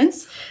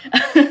announcements,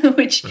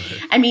 which,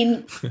 I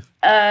mean,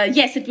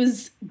 yes, it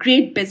was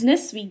great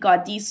business. We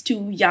got these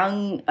two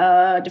young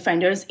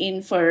defenders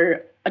in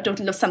for a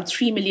total of some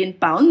 £3 million.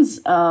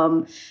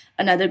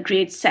 Another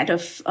great set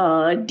of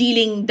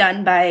dealing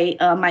done by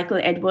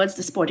Michael Edwards,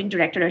 the sporting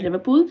director at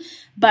Liverpool.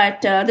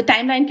 But the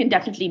timeline can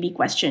definitely be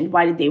questioned.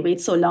 Why did they wait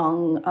so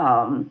long?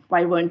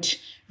 Why weren't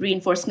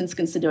reinforcements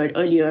considered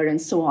earlier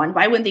and so on?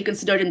 Why weren't they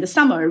considered in the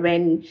summer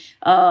when,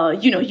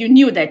 you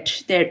knew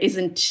that there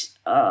isn't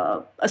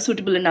a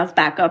suitable enough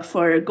backup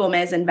for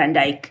Gomez and Van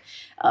Dijk,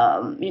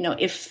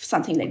 if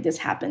something like this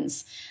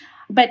happens?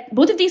 But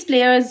both of these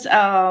players,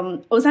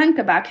 Ozan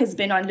Kabak has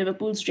been on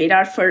Liverpool's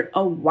radar for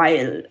a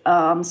while.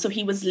 So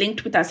he was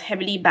linked with us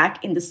heavily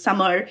back in the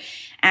summer.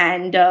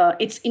 And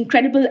it's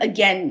incredible,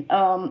 again,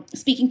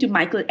 speaking to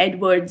Michael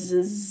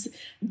Edwards'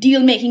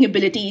 deal-making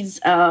abilities.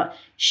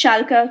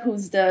 Schalke,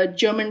 who's the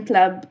German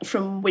club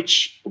from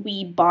which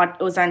we bought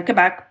Ozan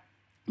Kabak,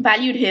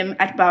 valued him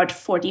at about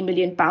 40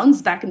 million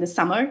pounds back in the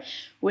summer,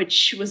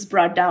 which was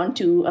brought down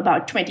to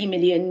about 20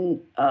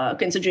 million,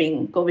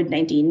 considering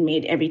COVID-19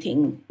 made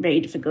everything very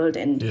difficult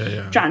and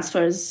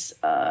transfers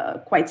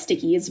quite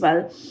sticky as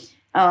well.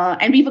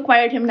 And we've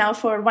acquired him now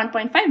for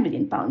 1.5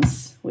 million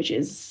pounds, which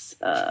is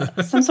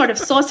some sort of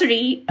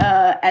sorcery,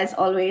 as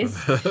always.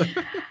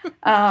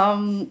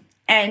 And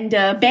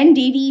Ben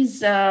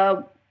Davies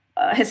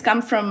has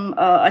come from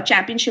a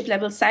championship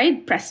level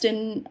side,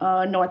 Preston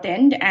North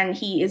End, and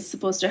he is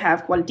supposed to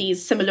have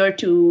qualities similar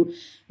to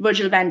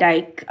Virgil van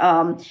Dijk.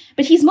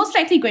 But he's most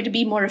likely going to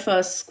be more of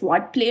a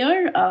squad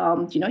player.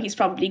 He's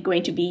probably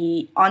going to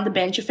be on the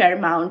bench a fair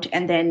amount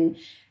and then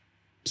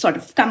sort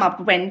of come up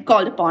when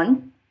called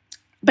upon.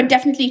 But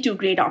definitely two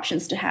great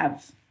options to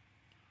have.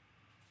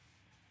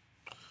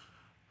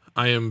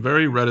 I am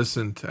very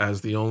reticent,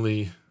 as the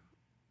only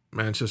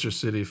Manchester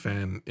City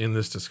fan in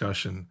this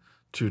discussion,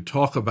 to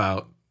talk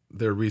about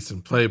their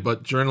recent play,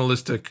 but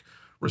journalistic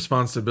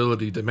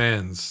responsibility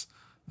demands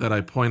that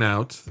I point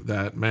out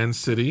that Man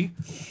City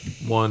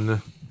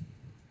won,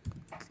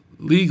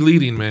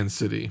 league-leading Man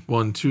City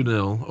won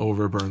 2-0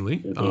 over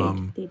Burnley.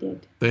 They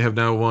did. They have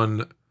now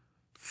won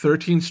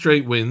 13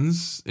 straight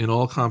wins in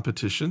all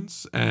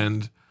competitions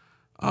and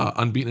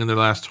unbeaten in their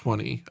last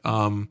 20.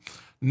 On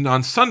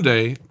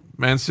Sunday,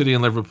 Man City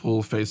and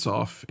Liverpool face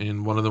off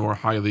in one of the more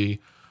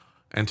highly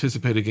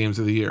anticipated games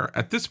of the year.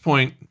 At this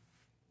point,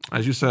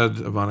 as you said,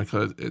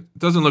 Avantika, it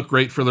doesn't look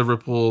great for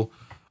Liverpool.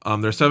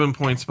 They're 7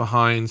 points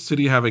behind.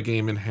 City have a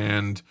game in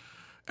hand.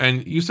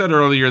 And you said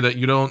earlier that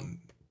you don't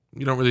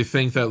really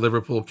think that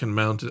Liverpool can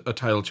mount a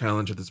title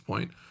challenge at this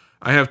point.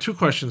 I have two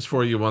questions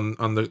for you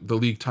on the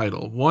league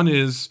title. One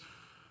is,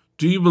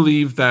 do you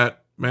believe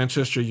that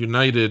Manchester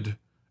United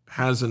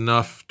has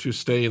enough to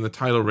stay in the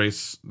title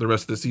race the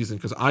rest of the season?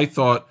 Because I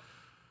thought,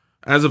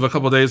 as of a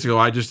couple of days ago,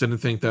 I just didn't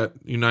think that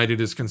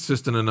United is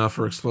consistent enough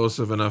or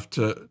explosive enough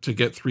to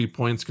get 3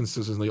 points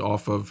consistently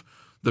off of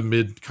the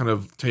mid kind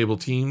of table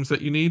teams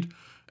that you need.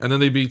 And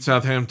then they beat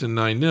Southampton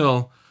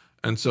 9-0.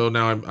 And so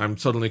now I'm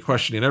suddenly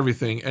questioning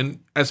everything. And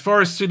as far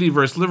as City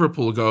versus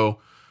Liverpool go,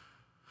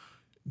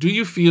 do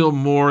you feel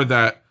more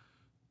that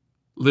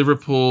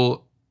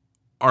Liverpool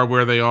are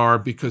where they are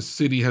because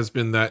City has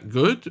been that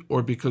good,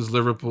 or because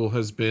Liverpool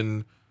has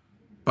been,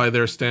 by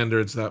their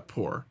standards, that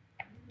poor?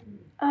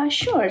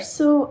 Sure.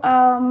 So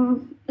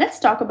let's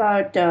talk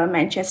about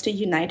Manchester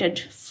United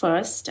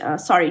first.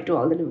 Sorry to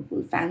all the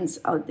Liverpool fans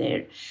out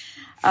there.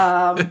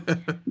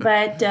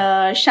 But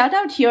shout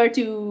out here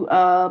to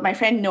my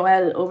friend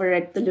Noel over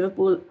at the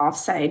Liverpool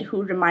Offside,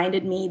 who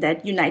reminded me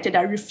that United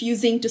are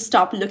refusing to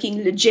stop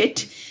looking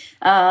legit.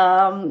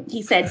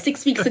 He said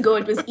 6 weeks ago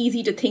it was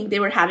easy to think they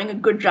were having a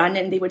good run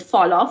and they would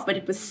fall off, but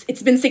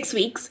it's been 6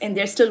 weeks and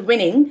they're still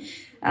winning.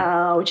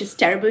 Which is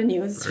terrible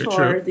news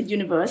for the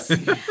universe.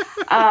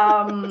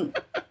 I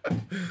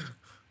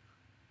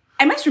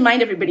must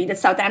remind everybody that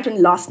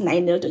Southampton lost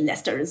 9-0 to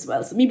Leicester as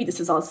well. So maybe this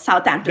is all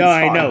Southampton's fault.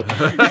 I know.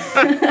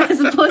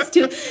 As opposed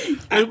to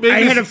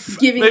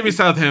maybe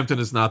Southampton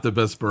is not the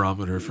best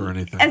barometer for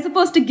anything. As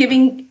opposed to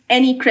giving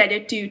any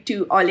credit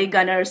to Ole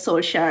Gunnar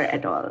Solskjaer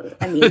at all.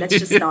 I mean, let's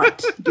just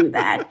not do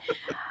that.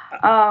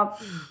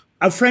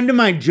 A friend of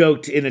mine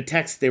joked in a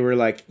text, they were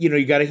like,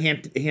 you got to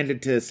hand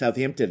it to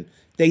Southampton.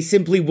 They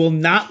simply will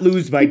not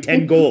lose by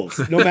 10 goals,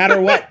 no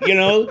matter what,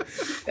 and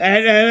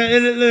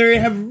they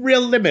have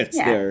real limits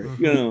there,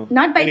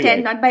 Not by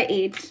 10, not by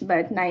 8,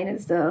 but 9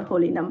 is the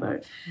holy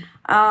number.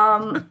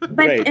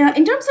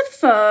 In terms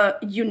of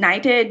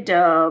United,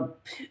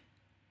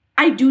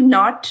 I do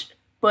not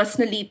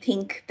personally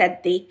think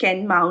that they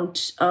can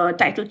mount a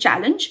title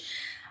challenge.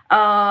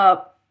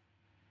 For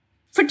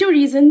two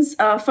reasons.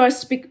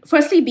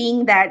 Firstly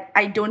being that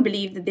I don't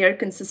believe that they're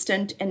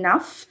consistent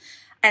enough.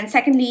 And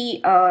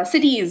secondly,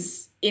 City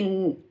is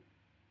in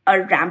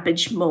a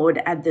rampage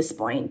mode at this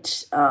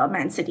point,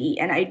 Man City,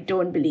 and I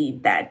don't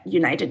believe that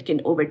United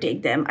can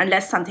overtake them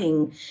unless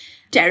something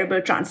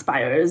terrible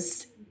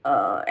transpires.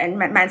 And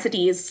Man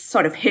City is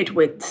sort of hit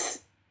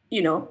with,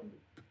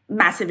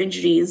 massive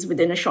injuries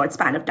within a short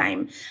span of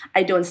time.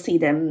 I don't see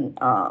them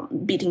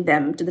beating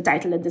them to the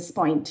title at this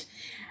point.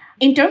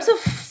 In terms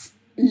of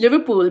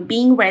Liverpool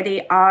being where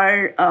they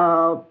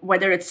are,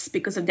 whether it's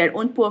because of their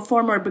own poor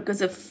form or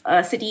because of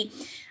City,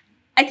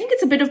 I think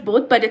it's a bit of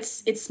both, but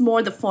it's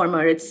more the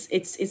former.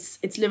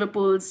 It's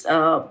Liverpool's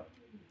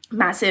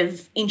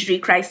massive injury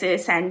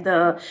crisis and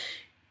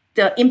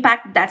the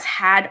impact that's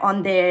had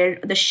on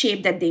the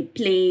shape that they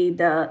play,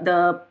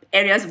 the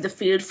areas of the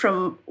field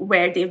from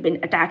where they've been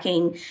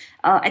attacking.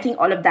 I think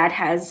all of that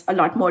has a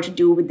lot more to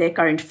do with their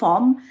current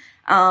form.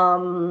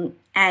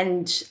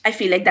 And I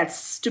feel like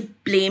that's to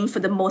blame for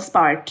the most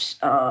part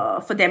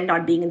for them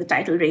not being in the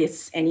title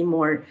race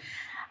anymore.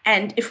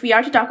 And if we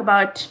are to talk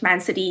about Man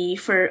City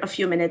for a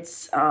few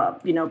minutes,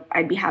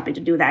 I'd be happy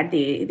to do that.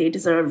 They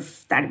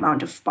deserve that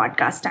amount of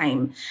podcast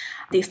time.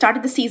 They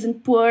started the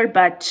season poor,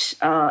 but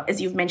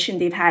as you've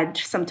mentioned, they've had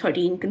some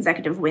 13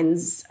 consecutive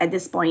wins at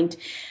this point,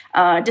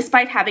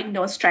 despite having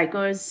no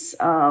strikers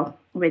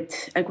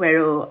with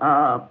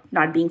Aguero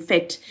not being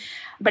fit.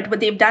 But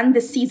what they've done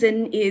this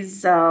season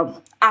is,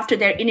 after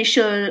their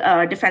initial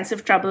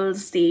defensive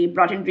troubles, they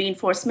brought in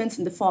reinforcements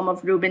in the form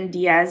of Ruben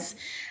Diaz,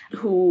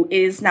 who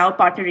is now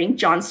partnering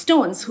John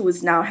Stones, who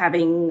is now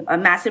having a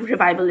massive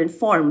revival in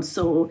form.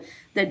 So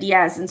the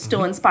Diaz and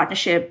Stones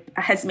partnership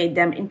has made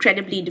them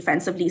incredibly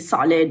defensively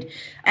solid.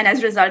 And as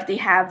a result, they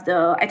have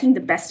I think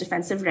the best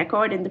defensive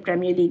record in the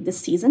Premier League this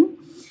season,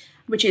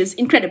 which is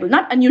incredible.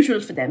 Not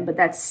unusual for them, but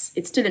it's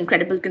still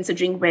incredible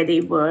considering where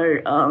they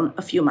were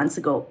a few months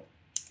ago.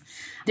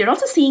 They're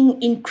also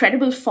seeing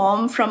incredible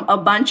form from a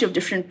bunch of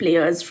different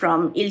players,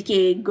 from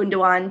Ilkay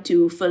Gundogan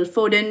to Phil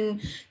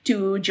Foden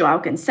to Joao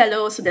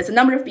Cancelo. So there's a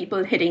number of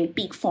people hitting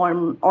peak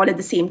form all at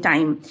the same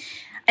time.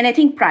 And I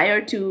think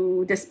prior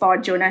to this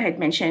pod, Jonah had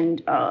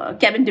mentioned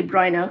Kevin De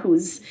Bruyne,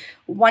 who's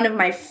one of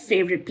my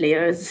favorite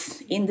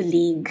players in the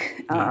league.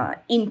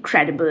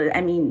 Incredible.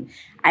 I mean,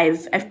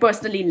 I've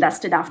personally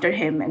lusted after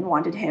him and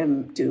wanted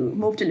him to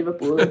move to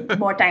Liverpool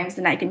more times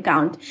than I can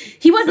count.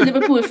 He was a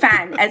Liverpool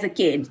fan as a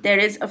kid. There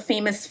is a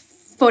famous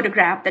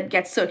photograph that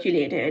gets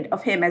circulated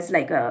of him as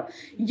like a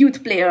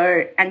youth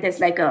player, and there's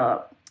like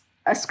a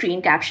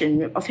screen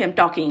caption of him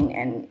talking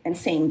and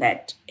saying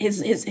that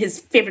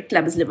his favorite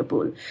club is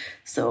Liverpool.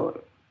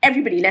 So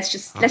everybody, let's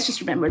just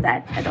remember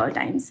that at all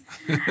times.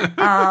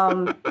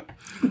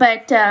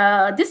 But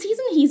this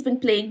season he's been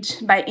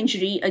plagued by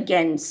injury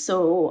again.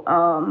 So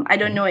I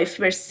don't know if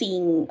we're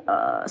seeing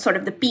sort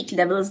of the peak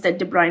levels that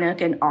De Bruyne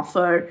can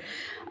offer.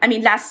 I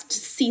mean, last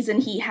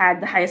season he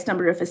had the highest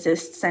number of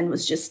assists and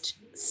was just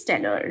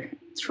stellar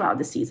throughout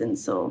the season.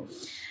 So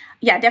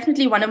yeah,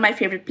 definitely one of my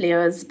favorite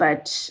players,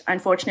 but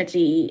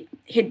unfortunately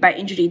hit by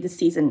injury this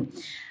season.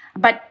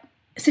 But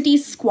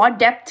City's squad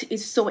depth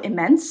is so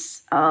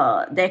immense.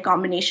 Their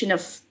combination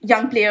of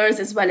young players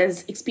as well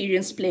as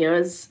experienced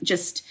players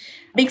just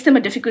makes them a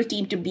difficult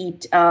team to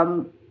beat.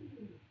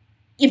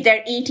 If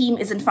their A team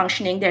isn't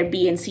functioning, their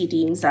B and C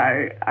teams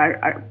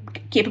are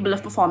capable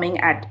of performing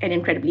at an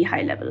incredibly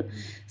high level.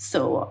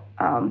 So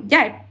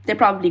yeah, they're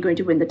probably going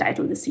to win the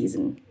title this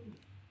season.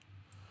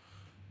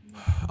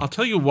 I'll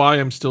tell you why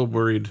I'm still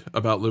worried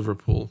about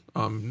Liverpool.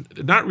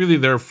 Not really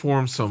their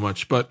form so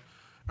much, but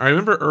I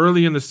remember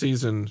early in the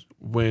season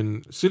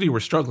when City were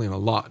struggling a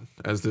lot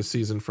as this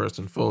season first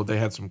unfolded. They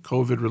had some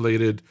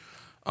COVID-related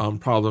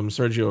problems.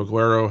 Sergio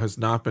Aguero has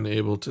not been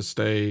able to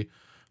stay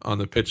on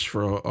the pitch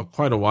for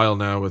quite a while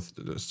now with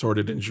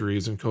assorted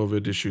injuries and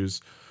COVID issues.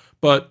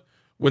 But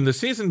when the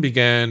season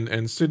began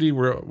and City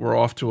were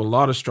off to a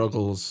lot of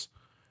struggles,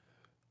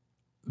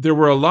 there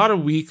were a lot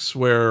of weeks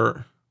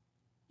where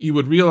you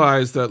would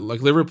realize that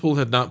like Liverpool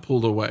had not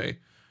pulled away,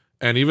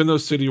 and even though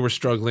City were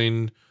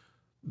struggling,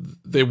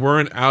 they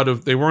weren't out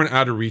of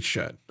reach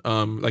yet.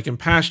 Like in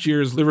past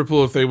years,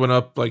 Liverpool, if they went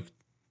up like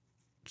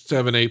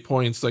 7-8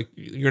 points, like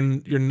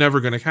you're never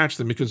going to catch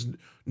them because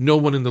no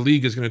one in the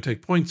league is going to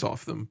take points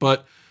off them.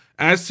 But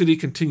as City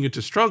continued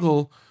to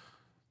struggle,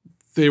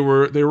 they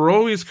were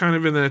always kind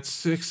of in that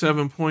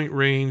 6-7 point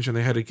range, and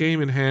they had a game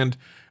in hand.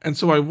 And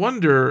so I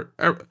wonder.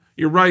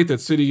 You're right that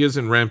City is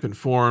in rampant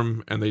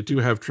form, and they do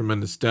have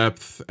tremendous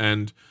depth,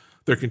 and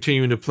they're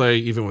continuing to play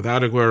even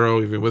without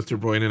Aguero, even with De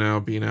Bruyne now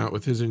being out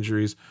with his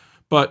injuries.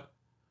 But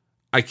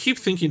I keep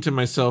thinking to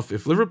myself,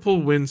 if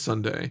Liverpool wins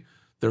Sunday,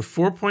 they're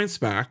 4 points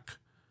back.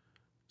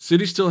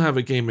 City still have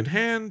a game in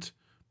hand,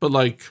 but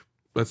like,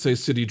 let's say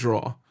City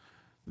draw.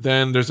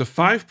 Then there's a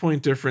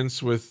 5-point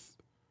difference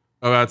with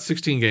about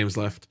 16 games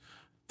left.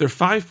 They're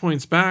 5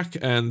 points back,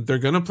 and they're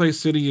going to play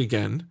City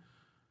again.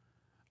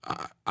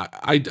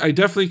 I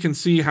definitely can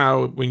see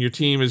how when your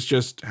team has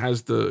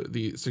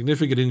the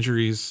significant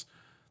injuries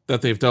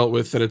that they've dealt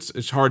with, that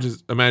it's hard to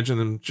imagine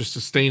them just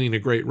sustaining a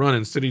great run.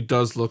 And City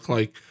does look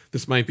like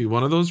this might be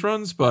one of those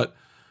runs, but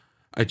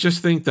I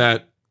just think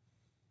that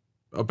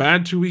a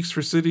bad 2 weeks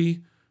for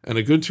City and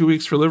a good 2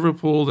 weeks for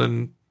Liverpool,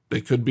 then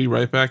they could be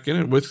right back in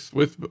it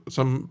with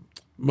some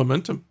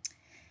momentum.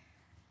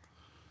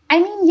 I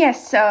mean,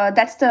 yes,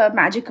 that's the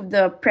magic of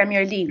the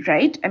Premier League,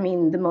 right? I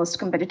mean, the most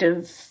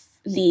competitive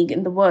league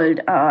in the world.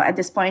 At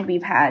this point,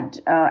 we've had,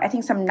 I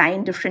think, some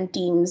 9 different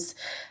teams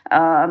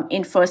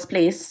in first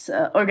place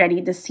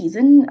already this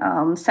season.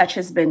 Such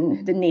has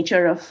been the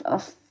nature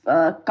of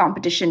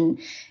competition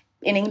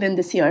in England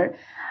this year.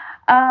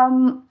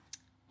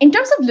 In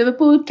terms of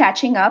Liverpool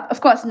catching up, of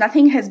course,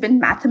 nothing has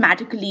been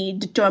mathematically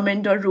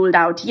determined or ruled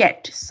out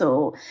yet.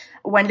 So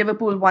when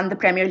Liverpool won the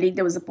Premier League,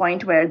 there was a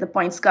point where the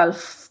points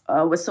gulf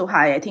was so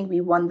high. I think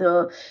we won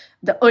the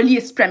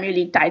earliest Premier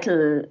League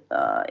title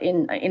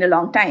in a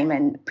long time.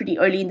 And pretty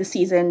early in the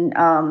season,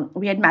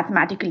 we had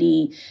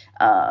mathematically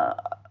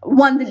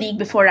won the league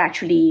before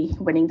actually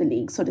winning the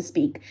league, so to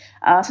speak.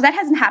 So that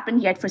hasn't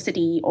happened yet for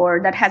City,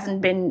 or that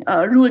hasn't been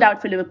ruled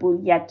out for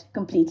Liverpool yet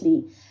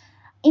completely.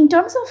 In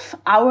terms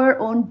of our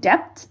own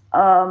depth,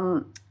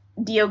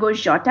 Diogo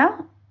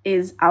Jota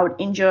is out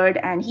injured,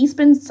 and he's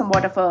been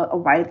somewhat of a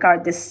wild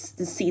card this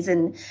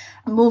season.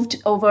 Moved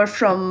over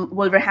from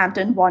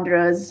Wolverhampton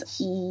Wanderers.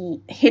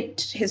 He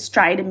hit his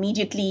stride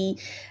immediately,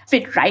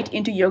 fit right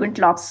into Jurgen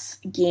Klopp's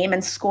game,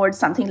 and scored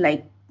something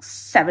like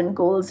 7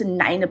 goals in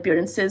 9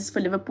 appearances for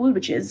Liverpool,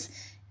 which is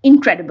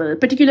incredible,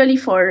 particularly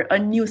for a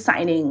new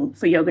signing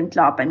for Jurgen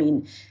Klopp. I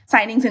mean,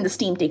 signings in this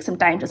team take some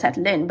time to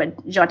settle in,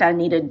 but Jota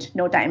needed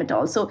no time at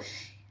all. So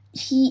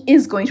he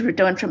is going to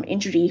return from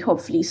injury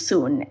hopefully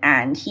soon,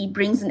 and he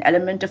brings an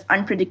element of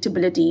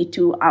unpredictability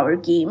to our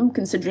game,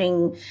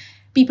 considering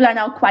people are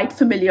now quite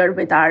familiar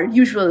with our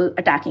usual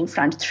attacking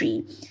front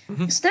three.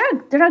 Mm-hmm. So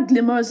there are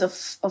glimmers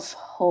of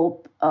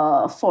hope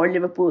for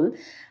Liverpool.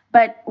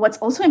 But what's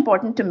also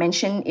important to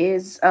mention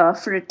is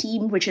for a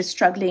team which is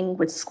struggling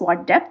with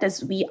squad depth,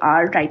 as we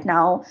are right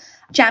now,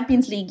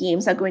 Champions League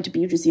games are going to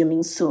be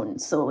resuming soon.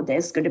 So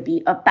there's going to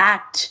be a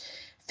packed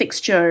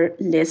fixture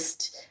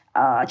list.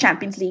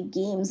 Champions League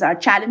games are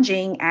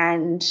challenging,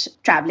 and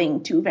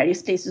traveling to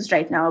various places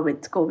right now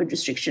with COVID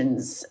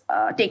restrictions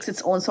takes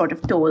its own sort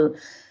of toll.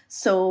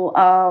 So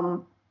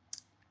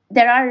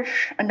there are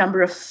a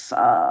number of,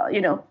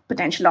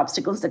 potential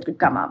obstacles that could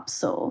come up.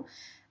 So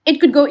it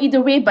could go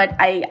either way, but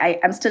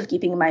I'm still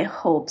keeping my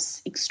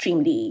hopes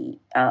extremely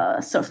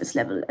surface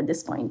level at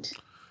this point.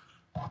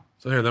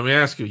 So here, let me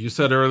ask you. You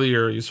said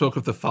earlier, you spoke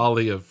of the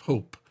folly of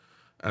hope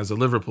as a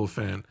Liverpool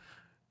fan.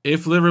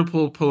 If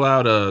Liverpool pull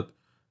out a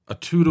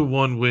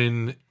 2-1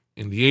 win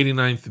in the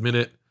 89th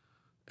minute,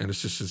 and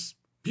it's just this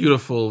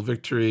beautiful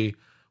victory,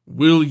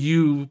 will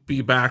you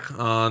be back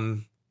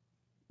on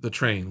the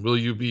train? Will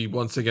you be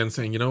once again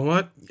saying, you know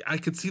what, I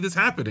could see this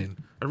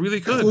happening? I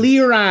really could.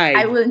 Clear-eyed.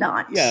 I will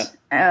not. Yeah.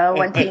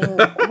 One thing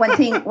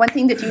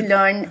that you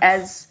learn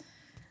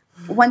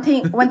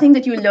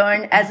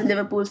as a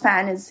Liverpool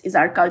fan is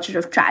our culture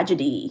of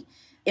tragedy,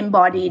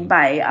 embodied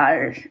by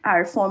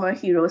our former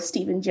hero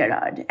Steven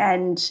Gerrard,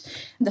 and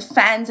the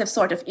fans have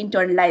sort of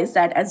internalized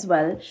that as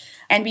well.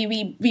 And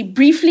we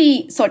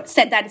briefly sort of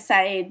set that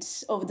aside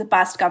over the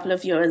past couple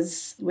of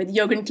years with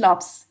Jurgen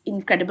Klopp's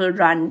incredible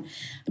run,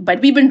 but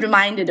we've been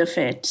reminded of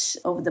it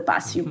over the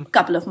past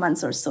couple of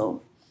months or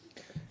so.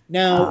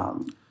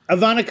 Now,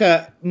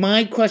 Avantika,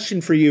 my question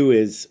for you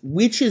is,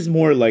 which is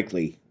more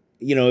likely,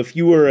 if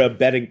you were a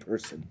betting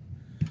person,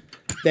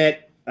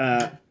 that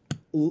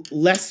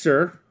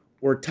Leicester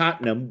or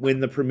Tottenham win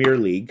the Premier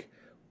League,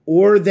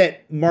 or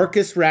that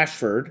Marcus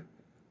Rashford,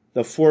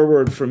 the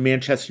forward from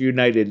Manchester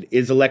United,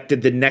 is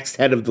elected the next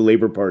head of the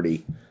Labour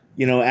Party,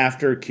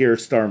 after Keir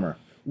Starmer?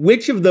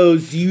 Which of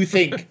those do you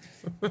think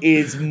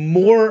is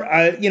more,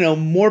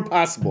 more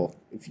possible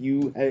if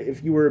you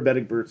were a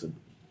betting person?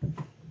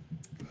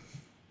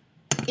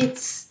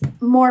 It's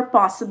more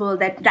possible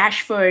that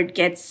Rashford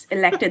gets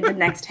elected the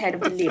next head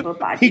of the Labour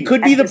Party. He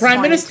could be the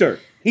Prime Minister.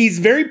 He's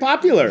very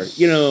popular,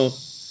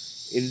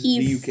 in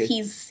the UK.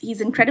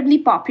 He's incredibly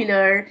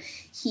popular.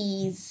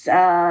 He's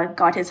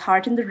got his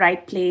heart in the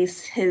right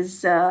place.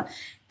 His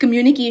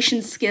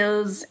communication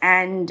skills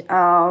and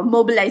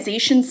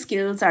mobilization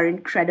skills are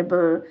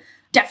incredible.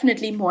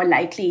 Definitely more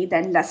likely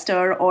than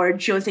Leicester or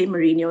Jose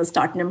Mourinho's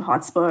Tottenham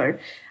Hotspur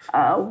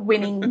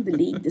winning the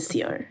league this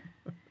year.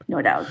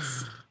 No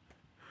doubts.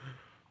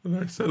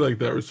 Nice. I like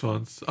that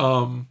response.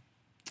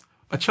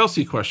 A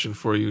Chelsea question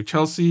for you.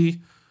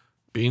 Chelsea,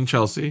 being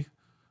Chelsea,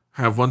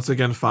 have once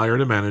again fired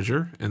a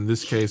manager, in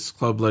this case,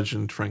 club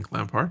legend Frank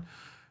Lampard.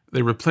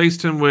 They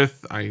replaced him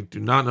with, I do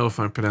not know if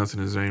I'm pronouncing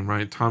his name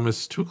right,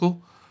 Thomas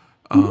Tuchel,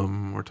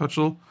 or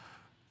Tuchel.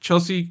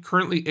 Chelsea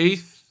currently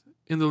 8th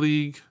in the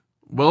league,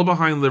 well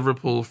behind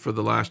Liverpool for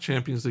the last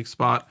Champions League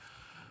spot.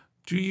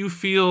 Do you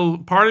feel,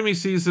 part of me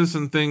sees this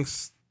and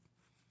thinks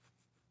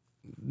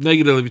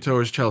negatively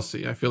towards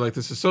Chelsea? I feel like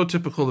this is so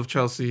typical of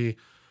Chelsea.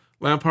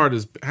 Lampard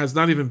has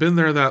not even been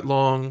there that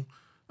long,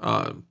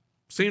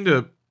 seemed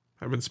to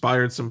have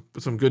inspired some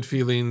good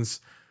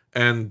feelings,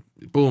 and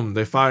boom,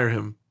 they fire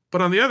him.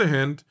 But on the other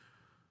hand,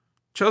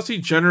 Chelsea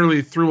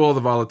generally, through all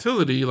the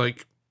volatility,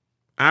 like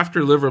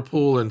after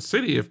Liverpool and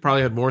City, have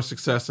probably had more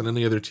success than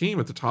any other team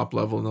at the top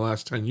level in the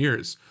last 10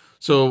 years.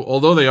 So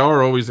although they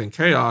are always in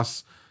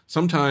chaos,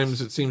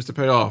 sometimes it seems to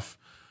pay off.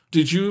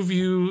 Do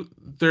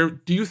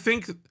you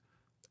think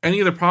any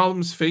of the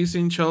problems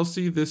facing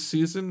Chelsea this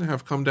season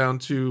have come down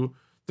to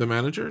the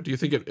manager? Do you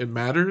think it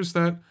matters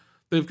that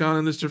they've gone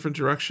in this different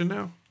direction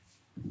now?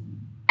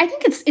 I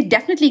think it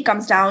definitely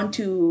comes down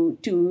to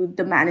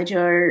the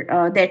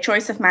manager, their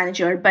choice of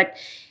manager, but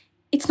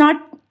it's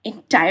not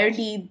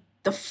entirely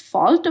the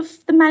fault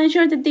of the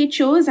manager that they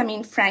chose. I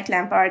mean, Frank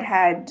Lampard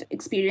had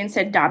experience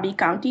at Derby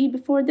County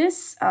before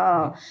this,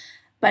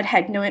 but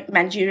had no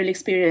managerial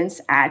experience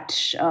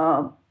at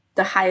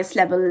the highest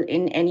level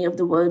in any of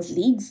the world's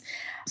leagues.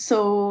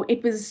 So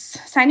it was,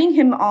 signing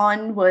him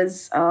on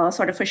was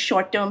sort of a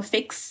short-term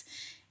fix,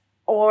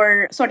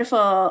 or sort of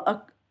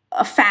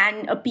a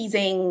fan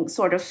appeasing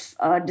sort of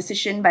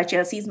decision by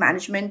Chelsea's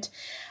management.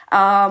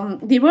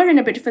 They were in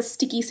a bit of a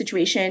sticky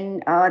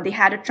situation. They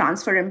had a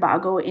transfer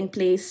embargo in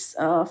place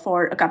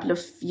for a couple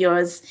of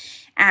years.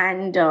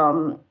 And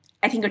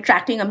I think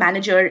attracting a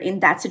manager in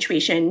that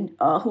situation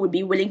who would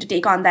be willing to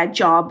take on that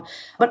job,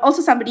 but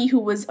also somebody who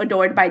was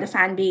adored by the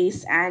fan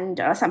base and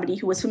somebody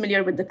who was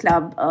familiar with the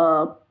club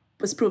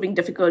was proving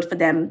difficult for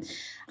them.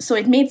 So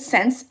it made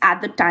sense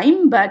at the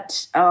time,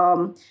 but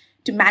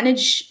to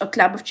manage a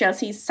club of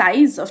Chelsea's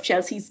size, of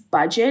Chelsea's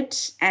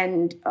budget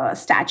and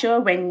stature,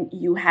 when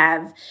you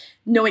have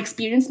no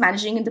experience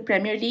managing in the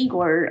Premier League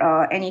or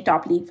any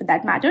top league for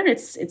that matter,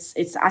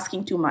 it's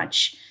asking too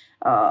much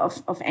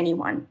of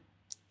anyone.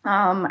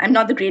 I'm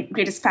not the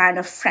greatest fan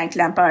of Frank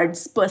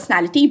Lampard's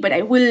personality, but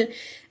I will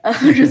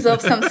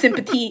reserve some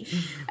sympathy.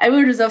 I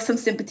will reserve some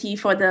sympathy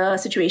for the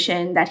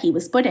situation that he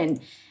was put in.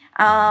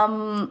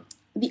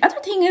 The other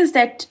thing is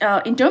that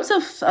in terms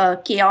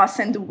of chaos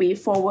and the way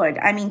forward,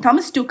 I mean,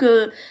 Thomas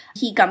Tuchel,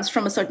 he comes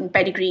from a certain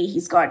pedigree.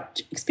 He's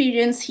got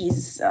experience.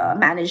 He's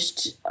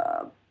managed,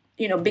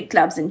 big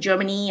clubs in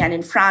Germany and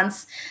in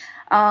France.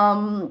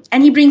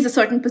 And he brings a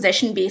certain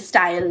possession-based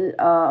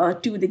style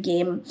to the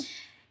game.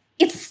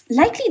 It's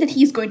likely that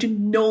he's going to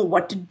know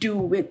what to do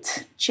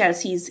with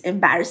Chelsea's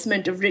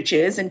embarrassment of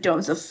riches in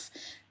terms of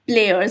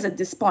players at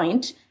this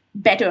point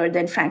better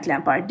than Frank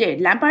Lampard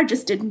did. Lampard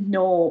just didn't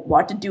know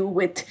what to do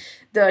with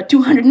the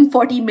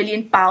 240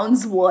 million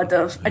pounds worth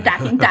of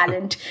attacking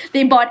talent.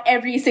 They bought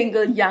every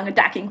single young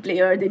attacking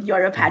player that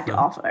Europe had to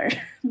offer,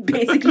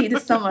 basically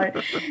this summer.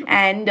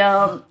 And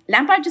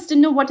Lampard just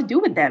didn't know what to do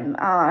with them.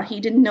 He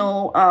didn't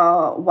know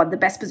what the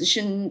best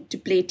position to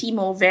play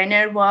Timo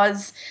Werner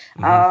was.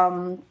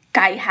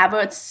 Kai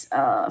Havertz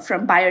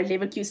from Bayer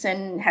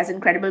Leverkusen has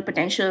incredible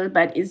potential,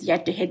 but is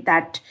yet to hit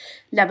that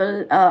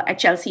level at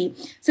Chelsea.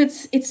 So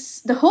it's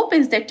the hope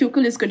is that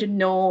Tuchel is going to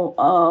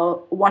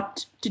know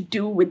what to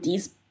do with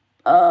these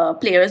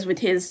players with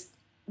his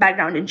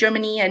background in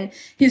Germany and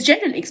his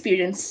general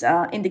experience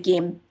in the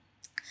game.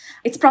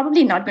 It's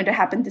probably not going to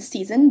happen this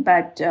season,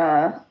 but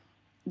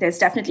there's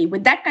definitely,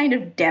 with that kind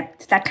of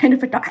depth, that kind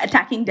of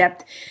attacking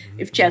depth,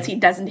 if Chelsea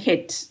doesn't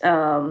hit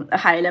a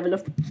high level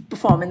of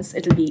performance,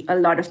 it'll be a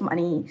lot of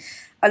money,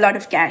 a lot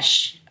of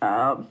cash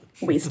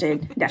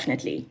wasted,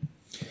 definitely.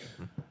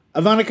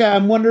 Avantika,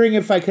 I'm wondering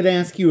if I could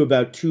ask you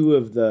about two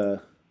of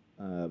the,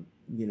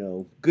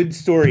 good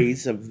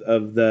stories of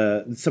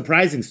the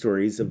surprising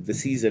stories of the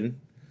season.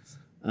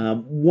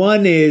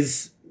 One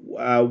is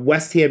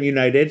West Ham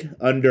United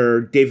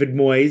under David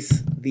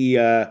Moyes,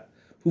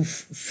 who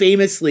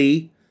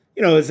famously,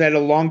 has had a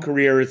long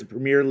career as a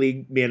Premier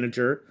League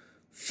manager,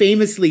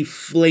 famously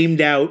flamed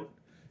out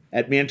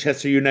at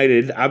Manchester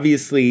United.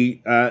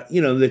 Obviously,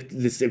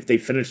 if they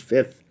finished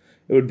fifth,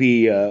 it would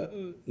be,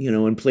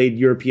 and played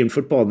European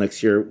football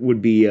next year,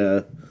 would be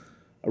a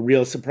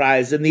real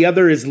surprise. And the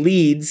other is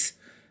Leeds,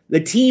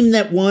 the team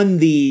that won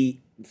the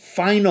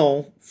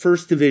final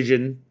First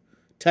Division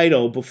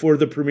title before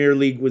the Premier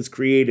League was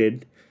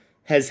created,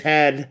 has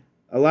had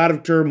a lot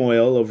of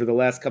turmoil over the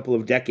last couple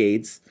of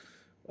decades,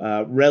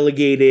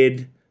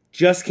 relegated,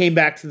 just came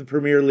back to the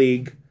Premier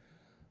League.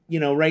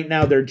 Right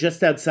now they're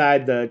just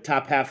outside the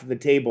top half of the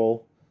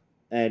table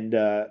and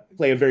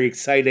play a very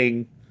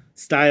exciting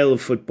style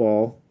of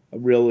football, a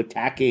real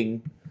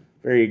attacking,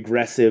 very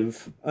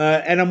aggressive.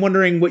 And I'm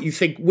wondering what you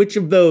think, which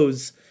of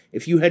those,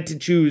 if you had to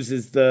choose,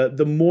 is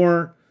the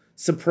more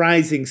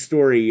surprising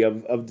story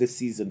of this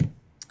season?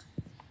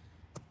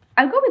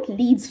 I'll go with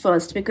Leeds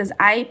first because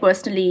I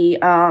personally,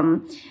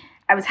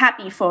 I was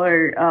happy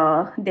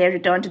for their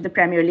return to the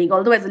Premier League.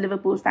 Although as a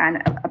Liverpool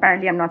fan,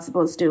 apparently I'm not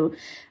supposed to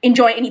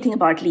enjoy anything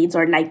about Leeds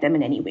or like them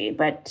in any way.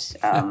 But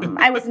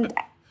I wasn't.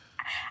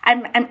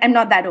 I'm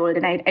not that old,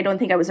 and I don't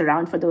think I was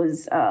around for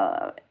those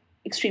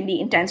extremely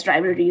intense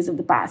rivalries of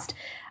the past.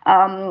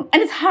 And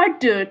it's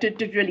hard to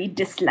really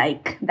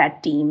dislike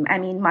that team. I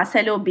mean,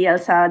 Marcelo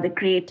Bielsa, the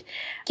great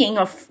king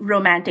of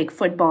romantic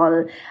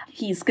football,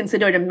 he's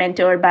considered a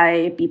mentor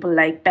by people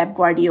like Pep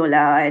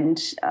Guardiola and,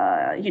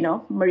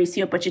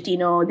 Mauricio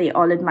Pochettino. They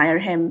all admire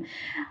him.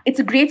 It's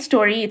a great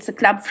story. It's a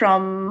club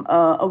from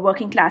a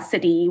working class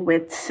city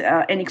with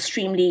an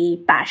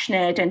extremely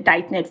passionate and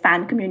tight-knit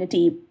fan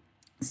community.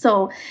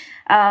 So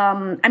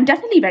I'm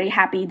definitely very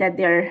happy that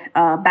they're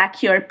back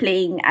here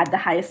playing at the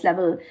highest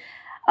level.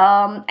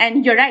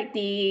 And you're right,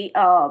 they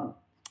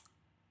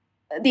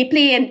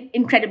play an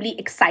incredibly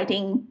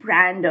exciting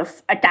brand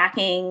of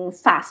attacking,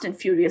 fast and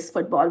furious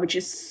football, which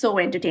is so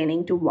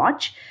entertaining to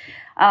watch.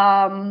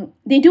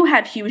 They do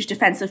have huge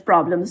defensive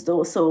problems,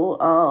 though.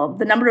 So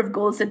the number of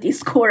goals that they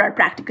score are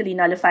practically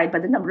nullified by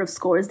the number of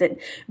goals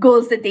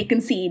that they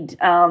concede.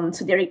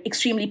 So they're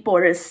extremely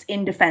porous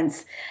in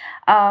defense.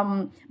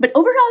 But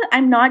overall,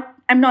 I'm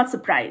not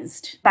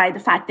surprised by the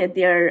fact that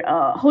they're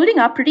holding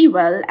up pretty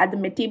well at the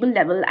mid-table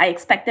level. I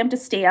expect them to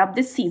stay up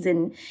this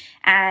season,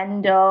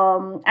 and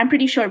I'm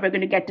pretty sure we're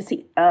going to get to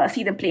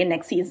see them play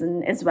next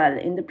season as well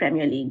in the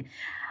Premier League.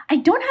 I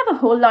don't have a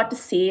whole lot to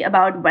say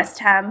about West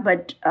Ham,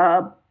 but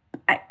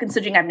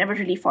considering I've never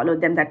really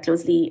followed them that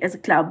closely as a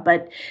club,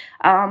 but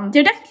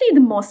they're definitely the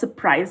most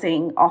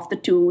surprising of the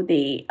two.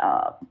 They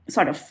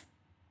sort of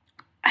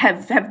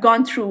have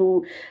gone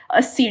through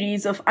a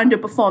series of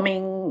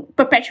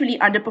perpetually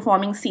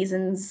underperforming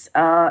seasons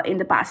in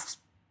the past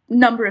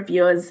number of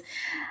years.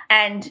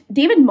 And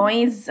David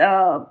Moyes,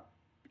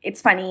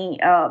 it's funny,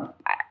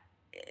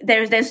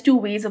 there's two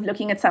ways of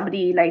looking at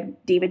somebody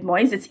like David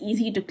Moyes. It's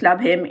easy to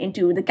club him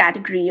into the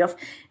category of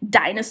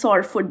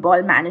dinosaur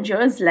football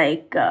managers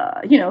like,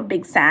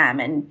 Big Sam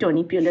and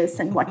Tony Pulis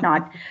and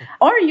whatnot.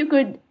 Or you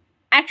could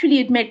actually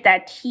admit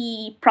that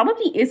he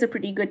probably is a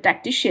pretty good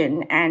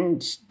tactician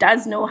and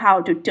does know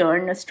how to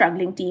turn a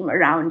struggling team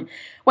around.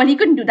 Well, he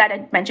couldn't do that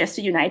at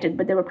Manchester United,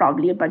 but there were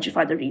probably a bunch of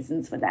other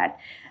reasons for that.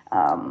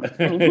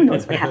 Who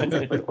knows what happens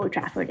at Old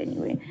Trafford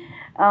anyway.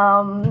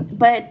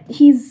 But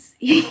he's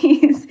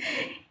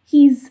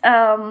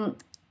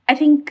I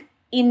think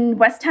in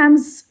West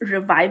Ham's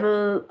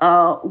revival,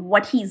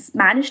 what he's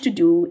managed to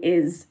do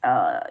is,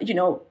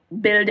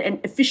 build an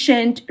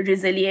efficient,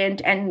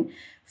 resilient, and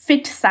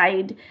fit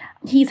side.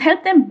 He's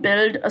helped them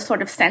build a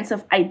sort of sense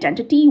of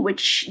identity,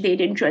 which they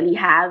didn't really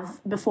have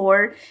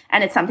before.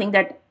 And it's something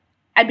that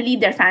I believe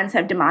their fans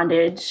have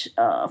demanded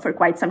for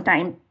quite some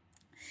time.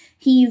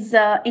 He's,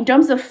 in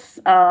terms of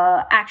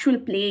actual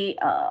play,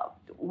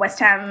 West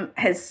Ham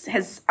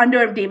has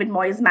under David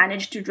Moyes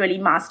managed to really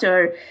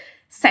master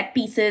set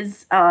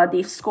pieces.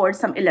 They've scored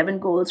some 11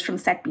 goals from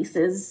set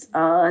pieces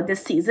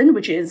this season,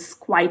 which is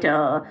quite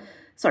a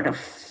sort of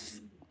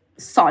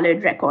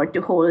solid record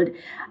to hold.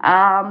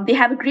 They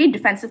have a great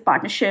defensive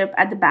partnership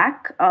at the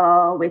back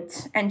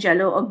with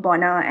Angelo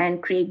Ogbonna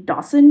and Craig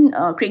Dawson.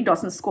 Craig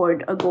Dawson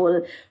scored a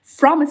goal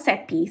from a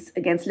set piece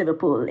against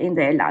Liverpool in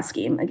their last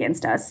game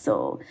against us.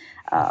 So,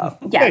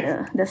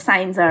 the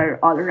signs are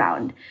all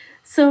around.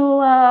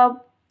 So, I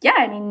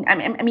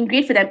mean,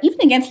 great for them.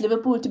 Even against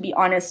Liverpool, to be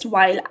honest,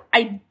 while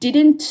I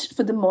didn't,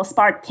 for the most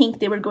part, think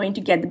they were going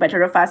to get the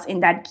better of us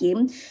in that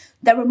game,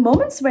 there were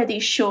moments where they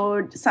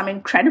showed some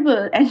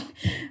incredible, and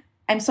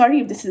I'm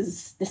sorry if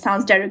this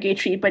sounds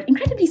derogatory, but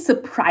incredibly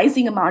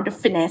surprising amount of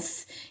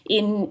finesse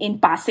in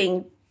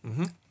passing,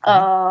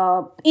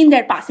 in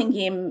their passing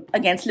game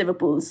against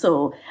Liverpool.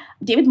 So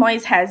David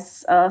Moyes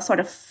has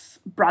sort of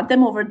brought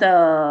them over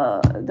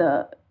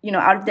the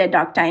out of their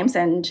dark times,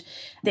 and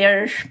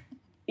they're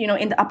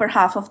in the upper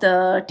half of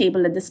the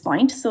table at this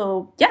point.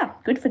 So yeah,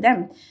 good for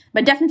them.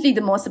 But definitely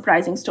the most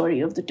surprising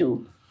story of the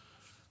two.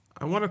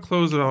 I want to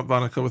close out,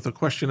 Avantika, with a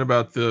question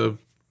about the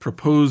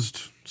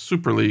proposed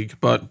Super League.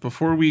 But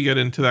before we get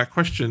into that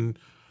question,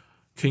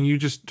 can you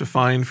just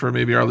define for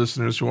maybe our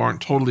listeners who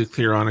aren't totally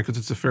clear on it, because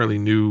it's a fairly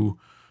new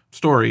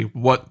story,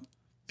 what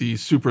the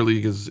Super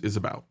League is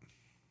about?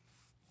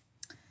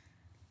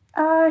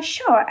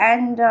 Sure.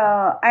 And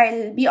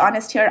I'll be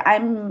honest here,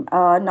 I'm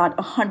not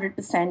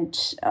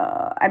 100%.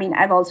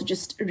 I've also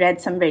just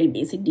read some very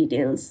basic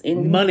details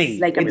in money.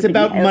 Like it's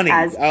about money.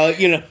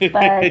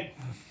 But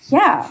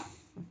yeah,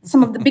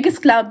 some of the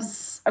biggest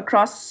clubs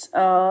across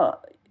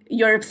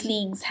Europe's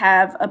leagues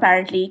have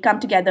apparently come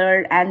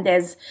together, and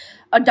there's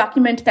a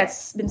document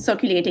that's been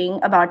circulating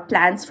about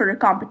plans for a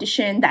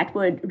competition that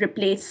would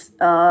replace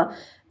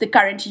the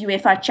current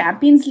UEFA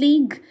Champions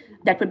League,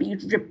 that would be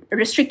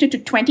restricted to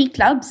 20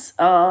 clubs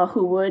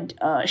who would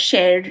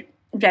share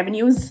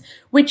revenues,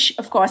 which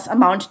of course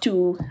amount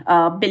to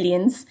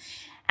billions.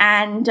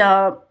 And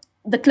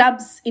the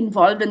clubs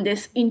involved in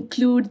this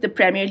include the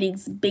Premier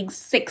League's big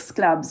six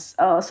clubs,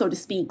 so to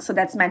speak. So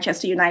that's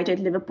Manchester United,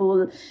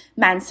 Liverpool,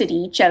 Man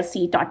City,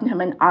 Chelsea,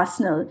 Tottenham, and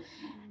Arsenal.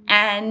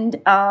 And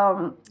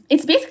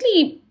it's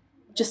basically,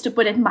 just to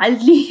put it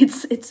mildly,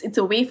 it's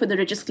a way for the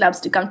richest clubs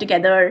to come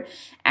together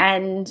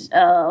and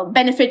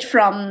benefit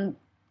from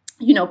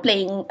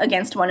playing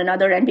against one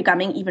another and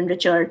becoming even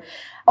richer.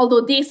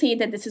 Although they say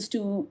that this is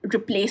to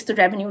replace the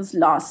revenues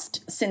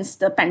lost since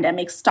the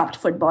pandemic stopped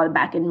football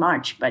back in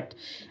March. But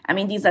I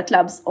mean, these are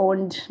clubs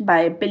owned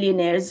by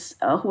billionaires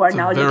who are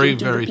now looking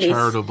to replace... Very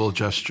charitable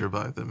gesture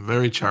by them.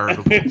 Very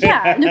charitable.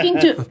 Yeah, looking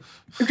to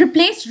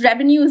replace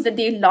revenues that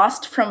they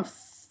lost from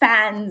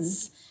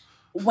fans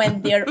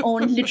when they're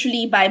owned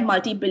literally by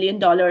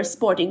multi-billion-dollar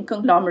sporting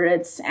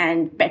conglomerates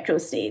and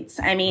petrostates.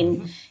 I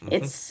mean,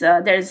 it's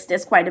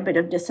there's quite a bit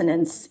of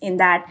dissonance in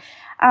that.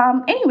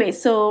 Anyway,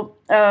 so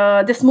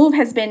this move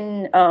has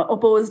been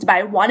opposed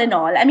by one and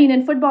all. I mean,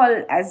 in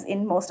football, as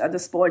in most other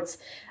sports,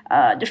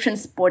 different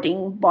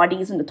sporting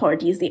bodies and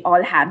authorities, they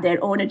all have their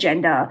own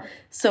agenda.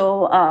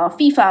 So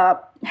FIFA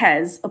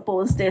has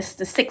opposed this.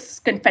 The 6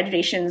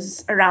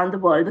 confederations around the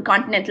world, the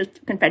continental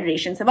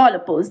confederations, have all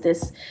opposed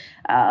this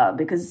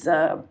because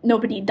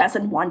nobody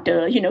doesn't want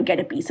to, get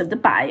a piece of the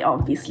pie,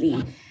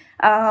 obviously.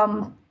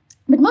 But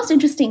most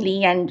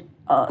interestingly and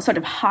sort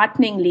of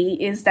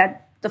hearteningly is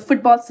that the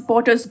football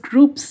supporters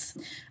groups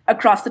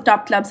across the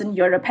top clubs in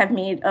Europe have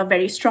made a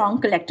very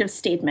strong collective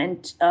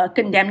statement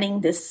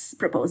condemning this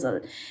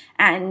proposal.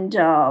 And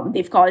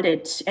they've called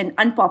it an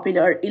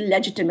unpopular,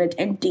 illegitimate,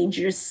 and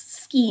dangerous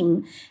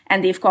scheme.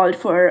 And they've called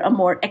for a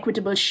more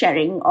equitable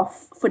sharing of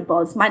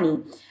football's money,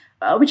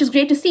 which is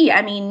great to see.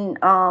 I mean,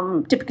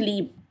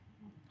 typically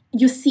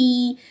you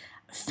see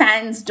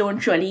fans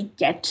don't really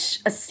get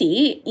a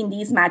say in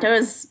these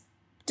matters,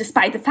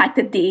 despite the fact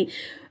that they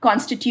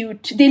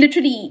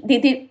literally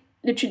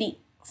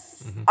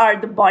are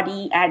the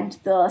body and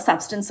the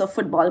substance of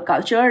football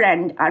culture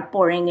and are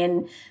pouring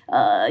in,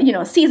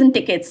 season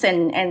tickets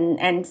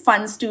and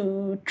funds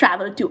to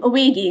travel to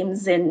away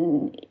games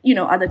in,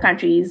 other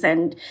countries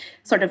and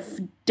sort of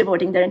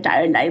devoting their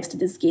entire lives to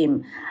this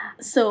game.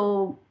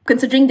 So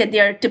considering that they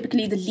are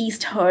typically the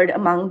least heard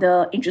among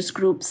the interest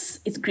groups,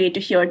 it's great to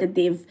hear that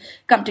they've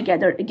come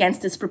together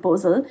against this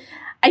proposal.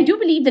 I do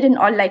believe that in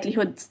all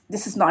likelihood,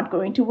 this is not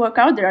going to work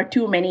out. There are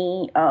too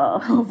many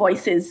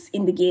voices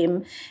in the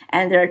game,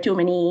 and there are too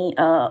many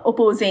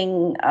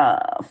opposing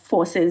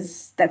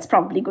forces that's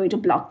probably going to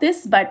block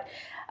this. But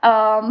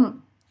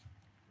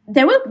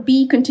there will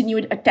be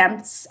continued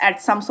attempts at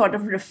some sort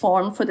of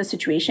reform for the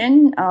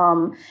situation.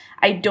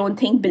 I don't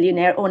think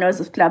billionaire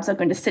owners of clubs are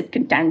going to sit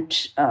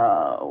content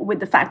with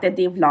the fact that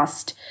they've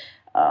lost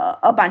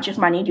a bunch of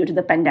money due to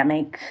the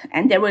pandemic.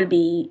 And there will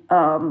be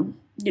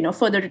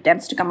further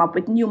attempts to come up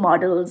with new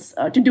models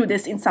to do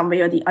this in some way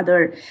or the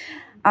other.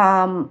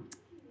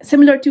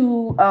 Similar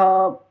to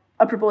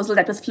a proposal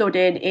that was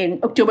floated in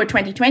October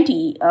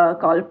 2020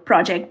 called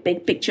Project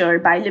Big Picture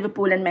by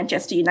Liverpool and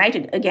Manchester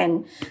United.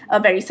 Again, a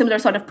very similar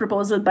sort of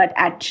proposal, but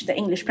at the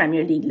English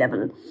Premier League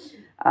level.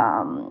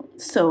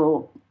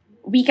 So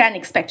we can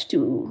expect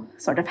to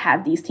sort of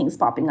have these things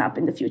popping up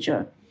in the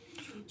future.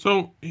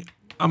 So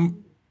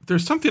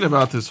there's something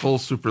about this whole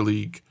Super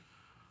League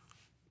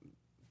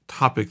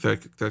topic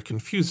that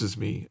confuses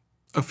me.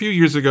 A few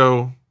years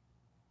ago,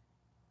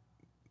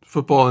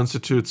 Football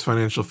Institute's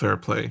Financial Fair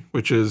Play,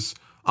 which is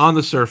on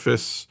the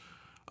surface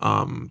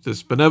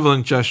this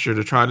benevolent gesture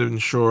to try to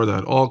ensure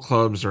that all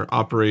clubs are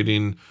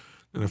operating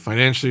in a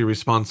financially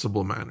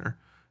responsible manner.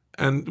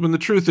 And when the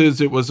truth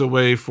is, it was a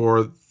way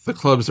for the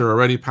clubs that are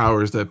already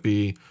powers that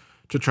be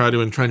to try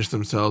to entrench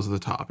themselves at the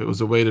top. It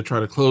was a way to try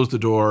to close the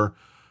door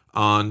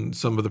on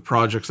some of the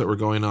projects that were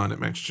going on at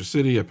Manchester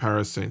City, at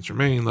Paris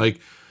Saint-Germain.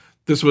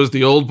 This was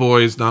the old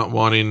boys not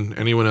wanting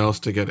anyone else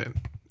to get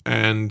in.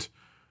 And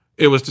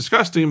it was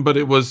disgusting, but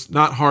it was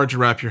not hard to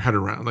wrap your head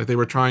around. They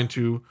were trying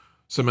to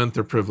cement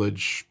their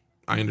privilege.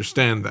 I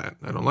understand that.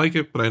 I don't like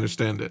it, but I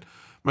understand it.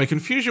 My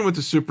confusion with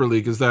the Super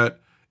League is that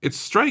it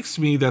strikes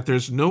me that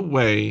there's no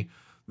way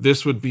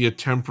this would be a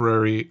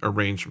temporary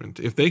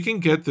arrangement. If they can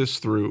get this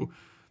through,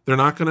 they're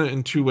not going to,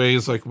 in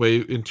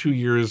 2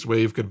 years,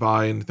 wave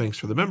goodbye and thanks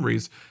for the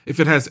memories. If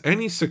it has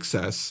any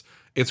success,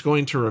 it's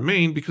going to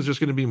remain because there's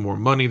going to be more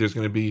money, there's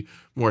going to be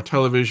more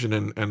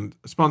television and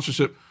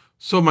sponsorship.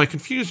 So my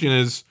confusion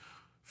is,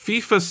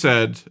 FIFA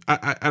said,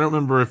 I don't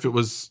remember if it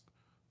was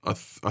a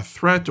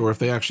threat or if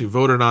they actually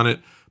voted on it,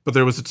 but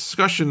there was a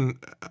discussion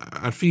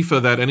at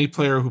FIFA that any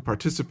player who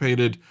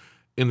participated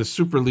in the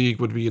Super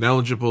League would be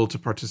ineligible to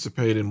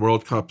participate in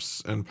World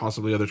Cups and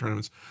possibly other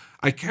tournaments.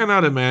 I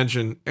cannot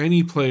imagine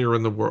any player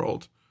in the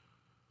world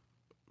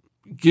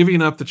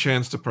giving up the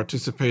chance to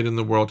participate in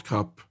the World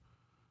Cup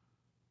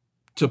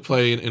to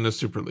play in a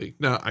Super League.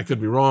 Now, I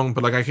could be wrong,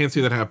 but I can't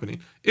see that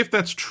happening. If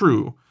that's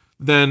true,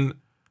 then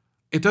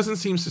it doesn't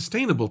seem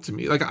sustainable to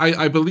me.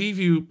 I believe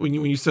you when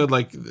you said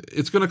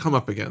it's going to come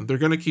up again. They're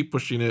going to keep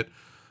pushing it.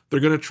 They're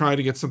going to try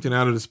to get something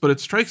out of this. But it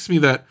strikes me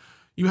that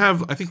you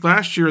have, I think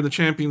last year in the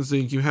Champions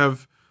League, you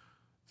have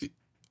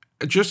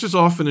just as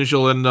often as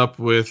you'll end up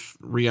with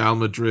Real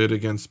Madrid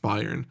against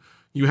Bayern.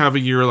 You have a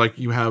year like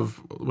you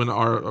have when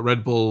our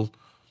Red Bull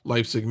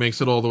Leipzig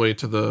makes it all the way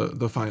to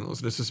the finals.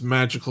 And it's this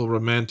magical,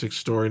 romantic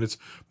story. And it's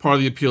part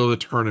of the appeal of the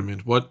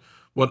tournament. What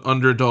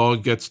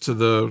underdog gets to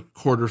the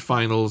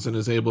quarterfinals and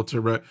is able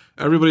to...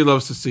 Everybody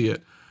loves to see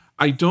it.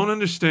 I don't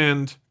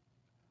understand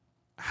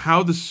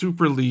how the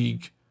Super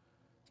League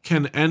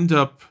can end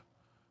up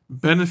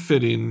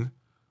benefiting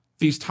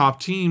these top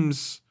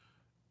teams,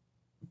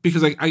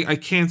 because I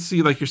can't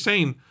see, like you're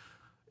saying,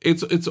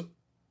 it's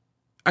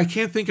I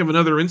can't think of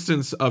another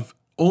instance of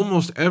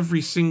almost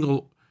every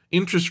single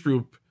interest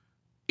group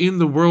in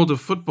the world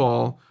of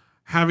football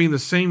having the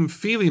same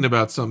feeling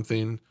about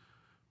something,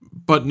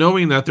 but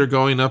knowing that they're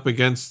going up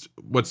against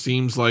what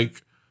seems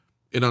like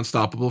an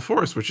unstoppable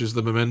force, which is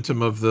the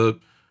momentum of the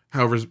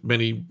however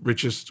many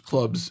richest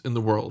clubs in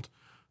the world.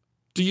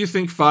 Do you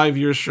think 5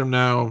 years from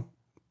now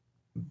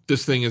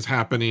this thing is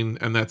happening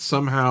and that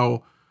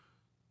somehow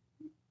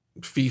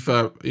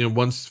FIFA,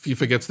 once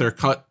FIFA gets their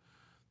cut,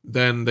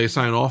 then they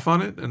sign off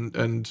on it?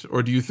 And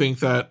or do you think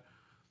that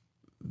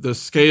the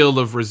scale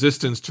of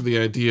resistance to the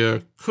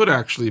idea could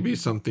actually be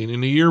something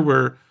in a year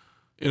where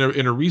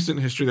in a recent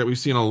history that we've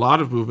seen a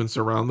lot of movements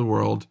around the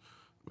world?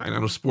 I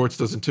know sports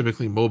doesn't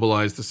typically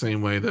mobilize the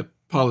same way that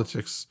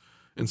politics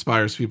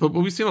inspires people,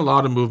 but we've seen a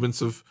lot of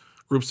movements of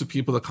groups of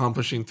people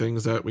accomplishing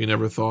things that we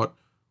never thought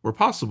were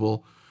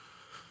possible.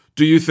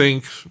 Do you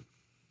think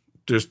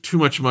there's too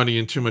much money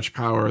and too much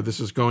power, this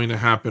is going to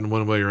happen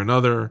one way or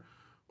another?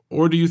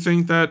 Or do you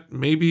think that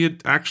maybe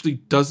it actually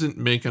doesn't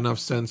make enough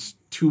sense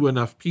to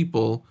enough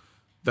people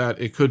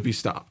that it could be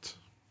stopped?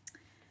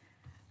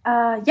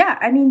 Yeah,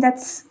 I mean,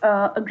 that's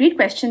a great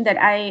question that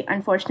I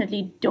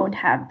unfortunately don't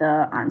have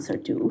the answer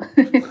to.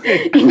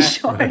 In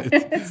short,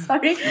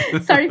 sorry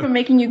for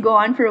making you go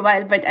on for a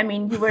while, but I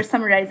mean, you were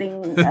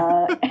summarizing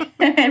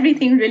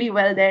everything really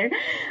well there.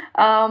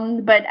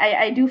 But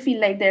I do feel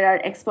like there are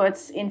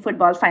experts in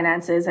football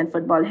finances and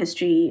football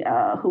history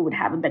who would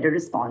have a better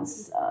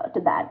response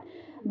to that.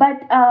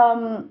 But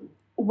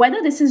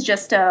whether this is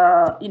just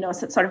a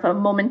sort of a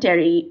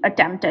momentary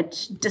attempt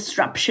at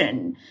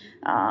disruption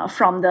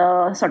from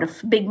the sort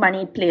of big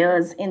money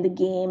players in the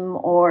game,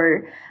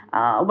 or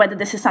whether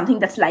this is something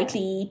that's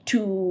likely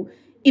to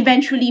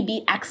eventually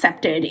be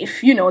accepted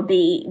if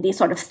they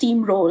sort of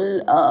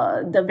steamroll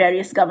the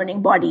various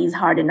governing bodies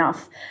hard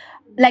enough.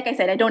 Like I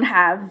said, I don't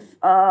have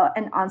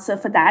an answer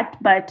for that,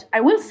 but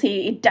I will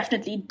say it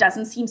definitely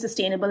doesn't seem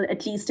sustainable,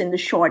 at least in the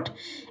short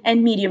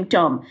and medium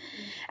term.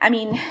 I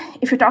mean,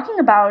 if you're talking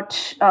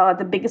about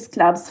the biggest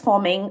clubs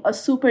forming a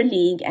super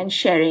league and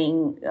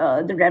sharing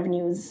the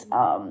revenues,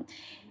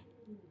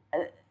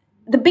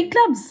 the big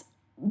clubs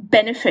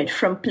benefit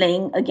from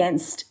playing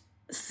against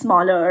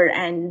smaller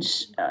and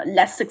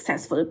less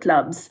successful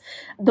clubs.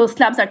 Those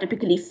clubs are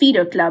typically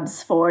feeder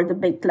clubs for the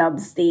big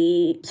clubs.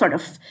 They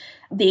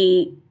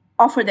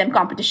offer them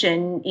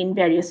competition in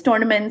various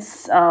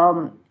tournaments,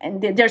 and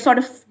they're sort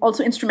of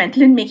also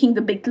instrumental in making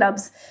the big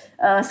clubs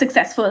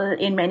successful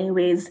in many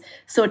ways.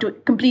 So to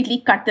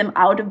completely cut them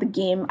out of the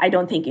game, I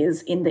don't think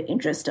is in the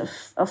interest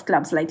of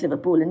clubs like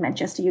Liverpool and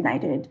Manchester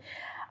United.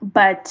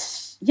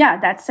 But yeah,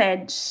 that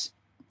said,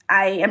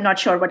 I am not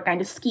sure what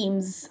kind of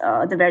schemes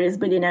the various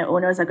billionaire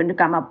owners are going to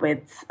come up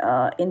with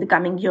in the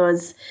coming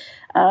years.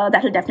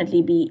 That will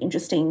definitely be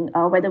interesting.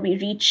 Whether we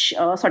reach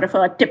sort of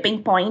a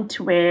tipping point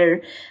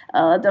where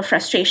the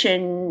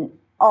frustration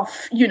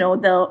of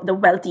the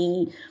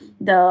wealthy,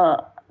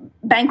 the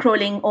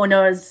bankrolling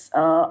owners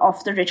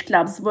of the rich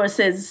clubs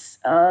versus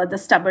the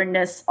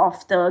stubbornness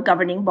of the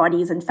governing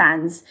bodies and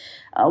fans,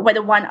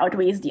 whether one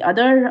outweighs the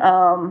other,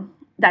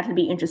 that will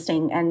be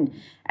interesting. And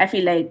I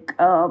feel like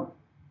a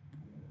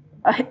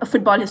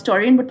football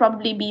historian would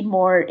probably be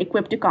more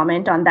equipped to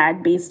comment on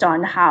that based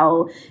on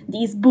how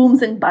these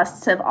booms and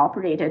busts have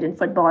operated in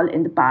football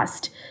in the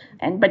past.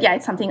 But yeah,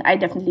 it's something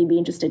I'd definitely be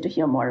interested to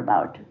hear more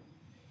about.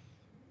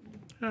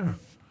 Yeah.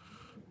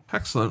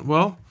 Excellent.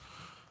 Well,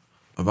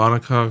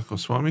 Avantika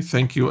Goswami,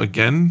 thank you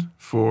again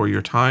for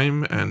your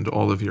time and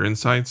all of your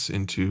insights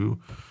into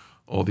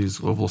all these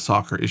global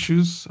soccer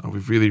issues.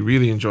 We've really,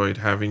 really enjoyed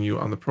having you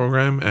on the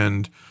program,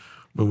 and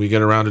when we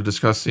get around to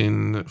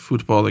discussing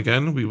football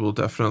again, we will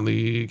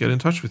definitely get in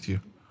touch with you.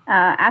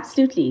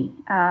 Absolutely.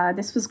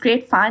 This was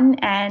great fun,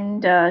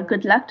 and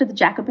good luck to the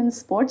Jacobin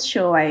Sports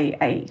Show.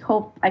 I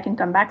hope I can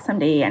come back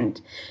someday, and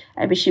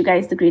I wish you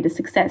guys the greatest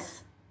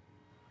success.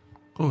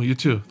 Oh, you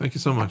too. Thank you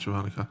so much,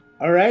 Avantika.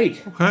 All right.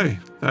 Okay,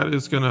 that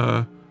is going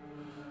to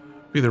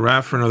be the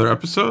wrap for another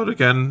episode.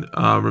 Again,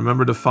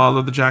 remember to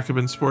follow the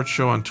Jacobin Sports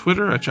Show on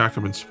Twitter at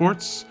Jacobin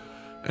Sports,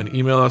 and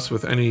email us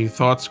with any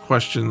thoughts,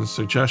 questions,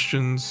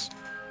 suggestions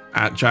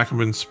at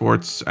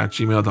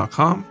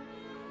jacobinsports@gmail.com.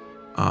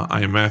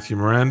 I am Matthew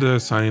Miranda,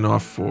 signing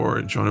off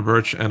for Jonah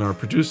Birch and our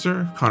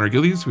producer, Connor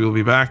Gillies. We will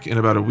be back in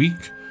about a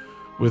week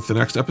with the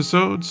next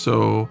episode.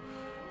 So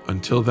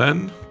until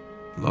then,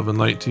 love and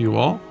light to you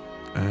all,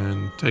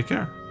 and take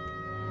care.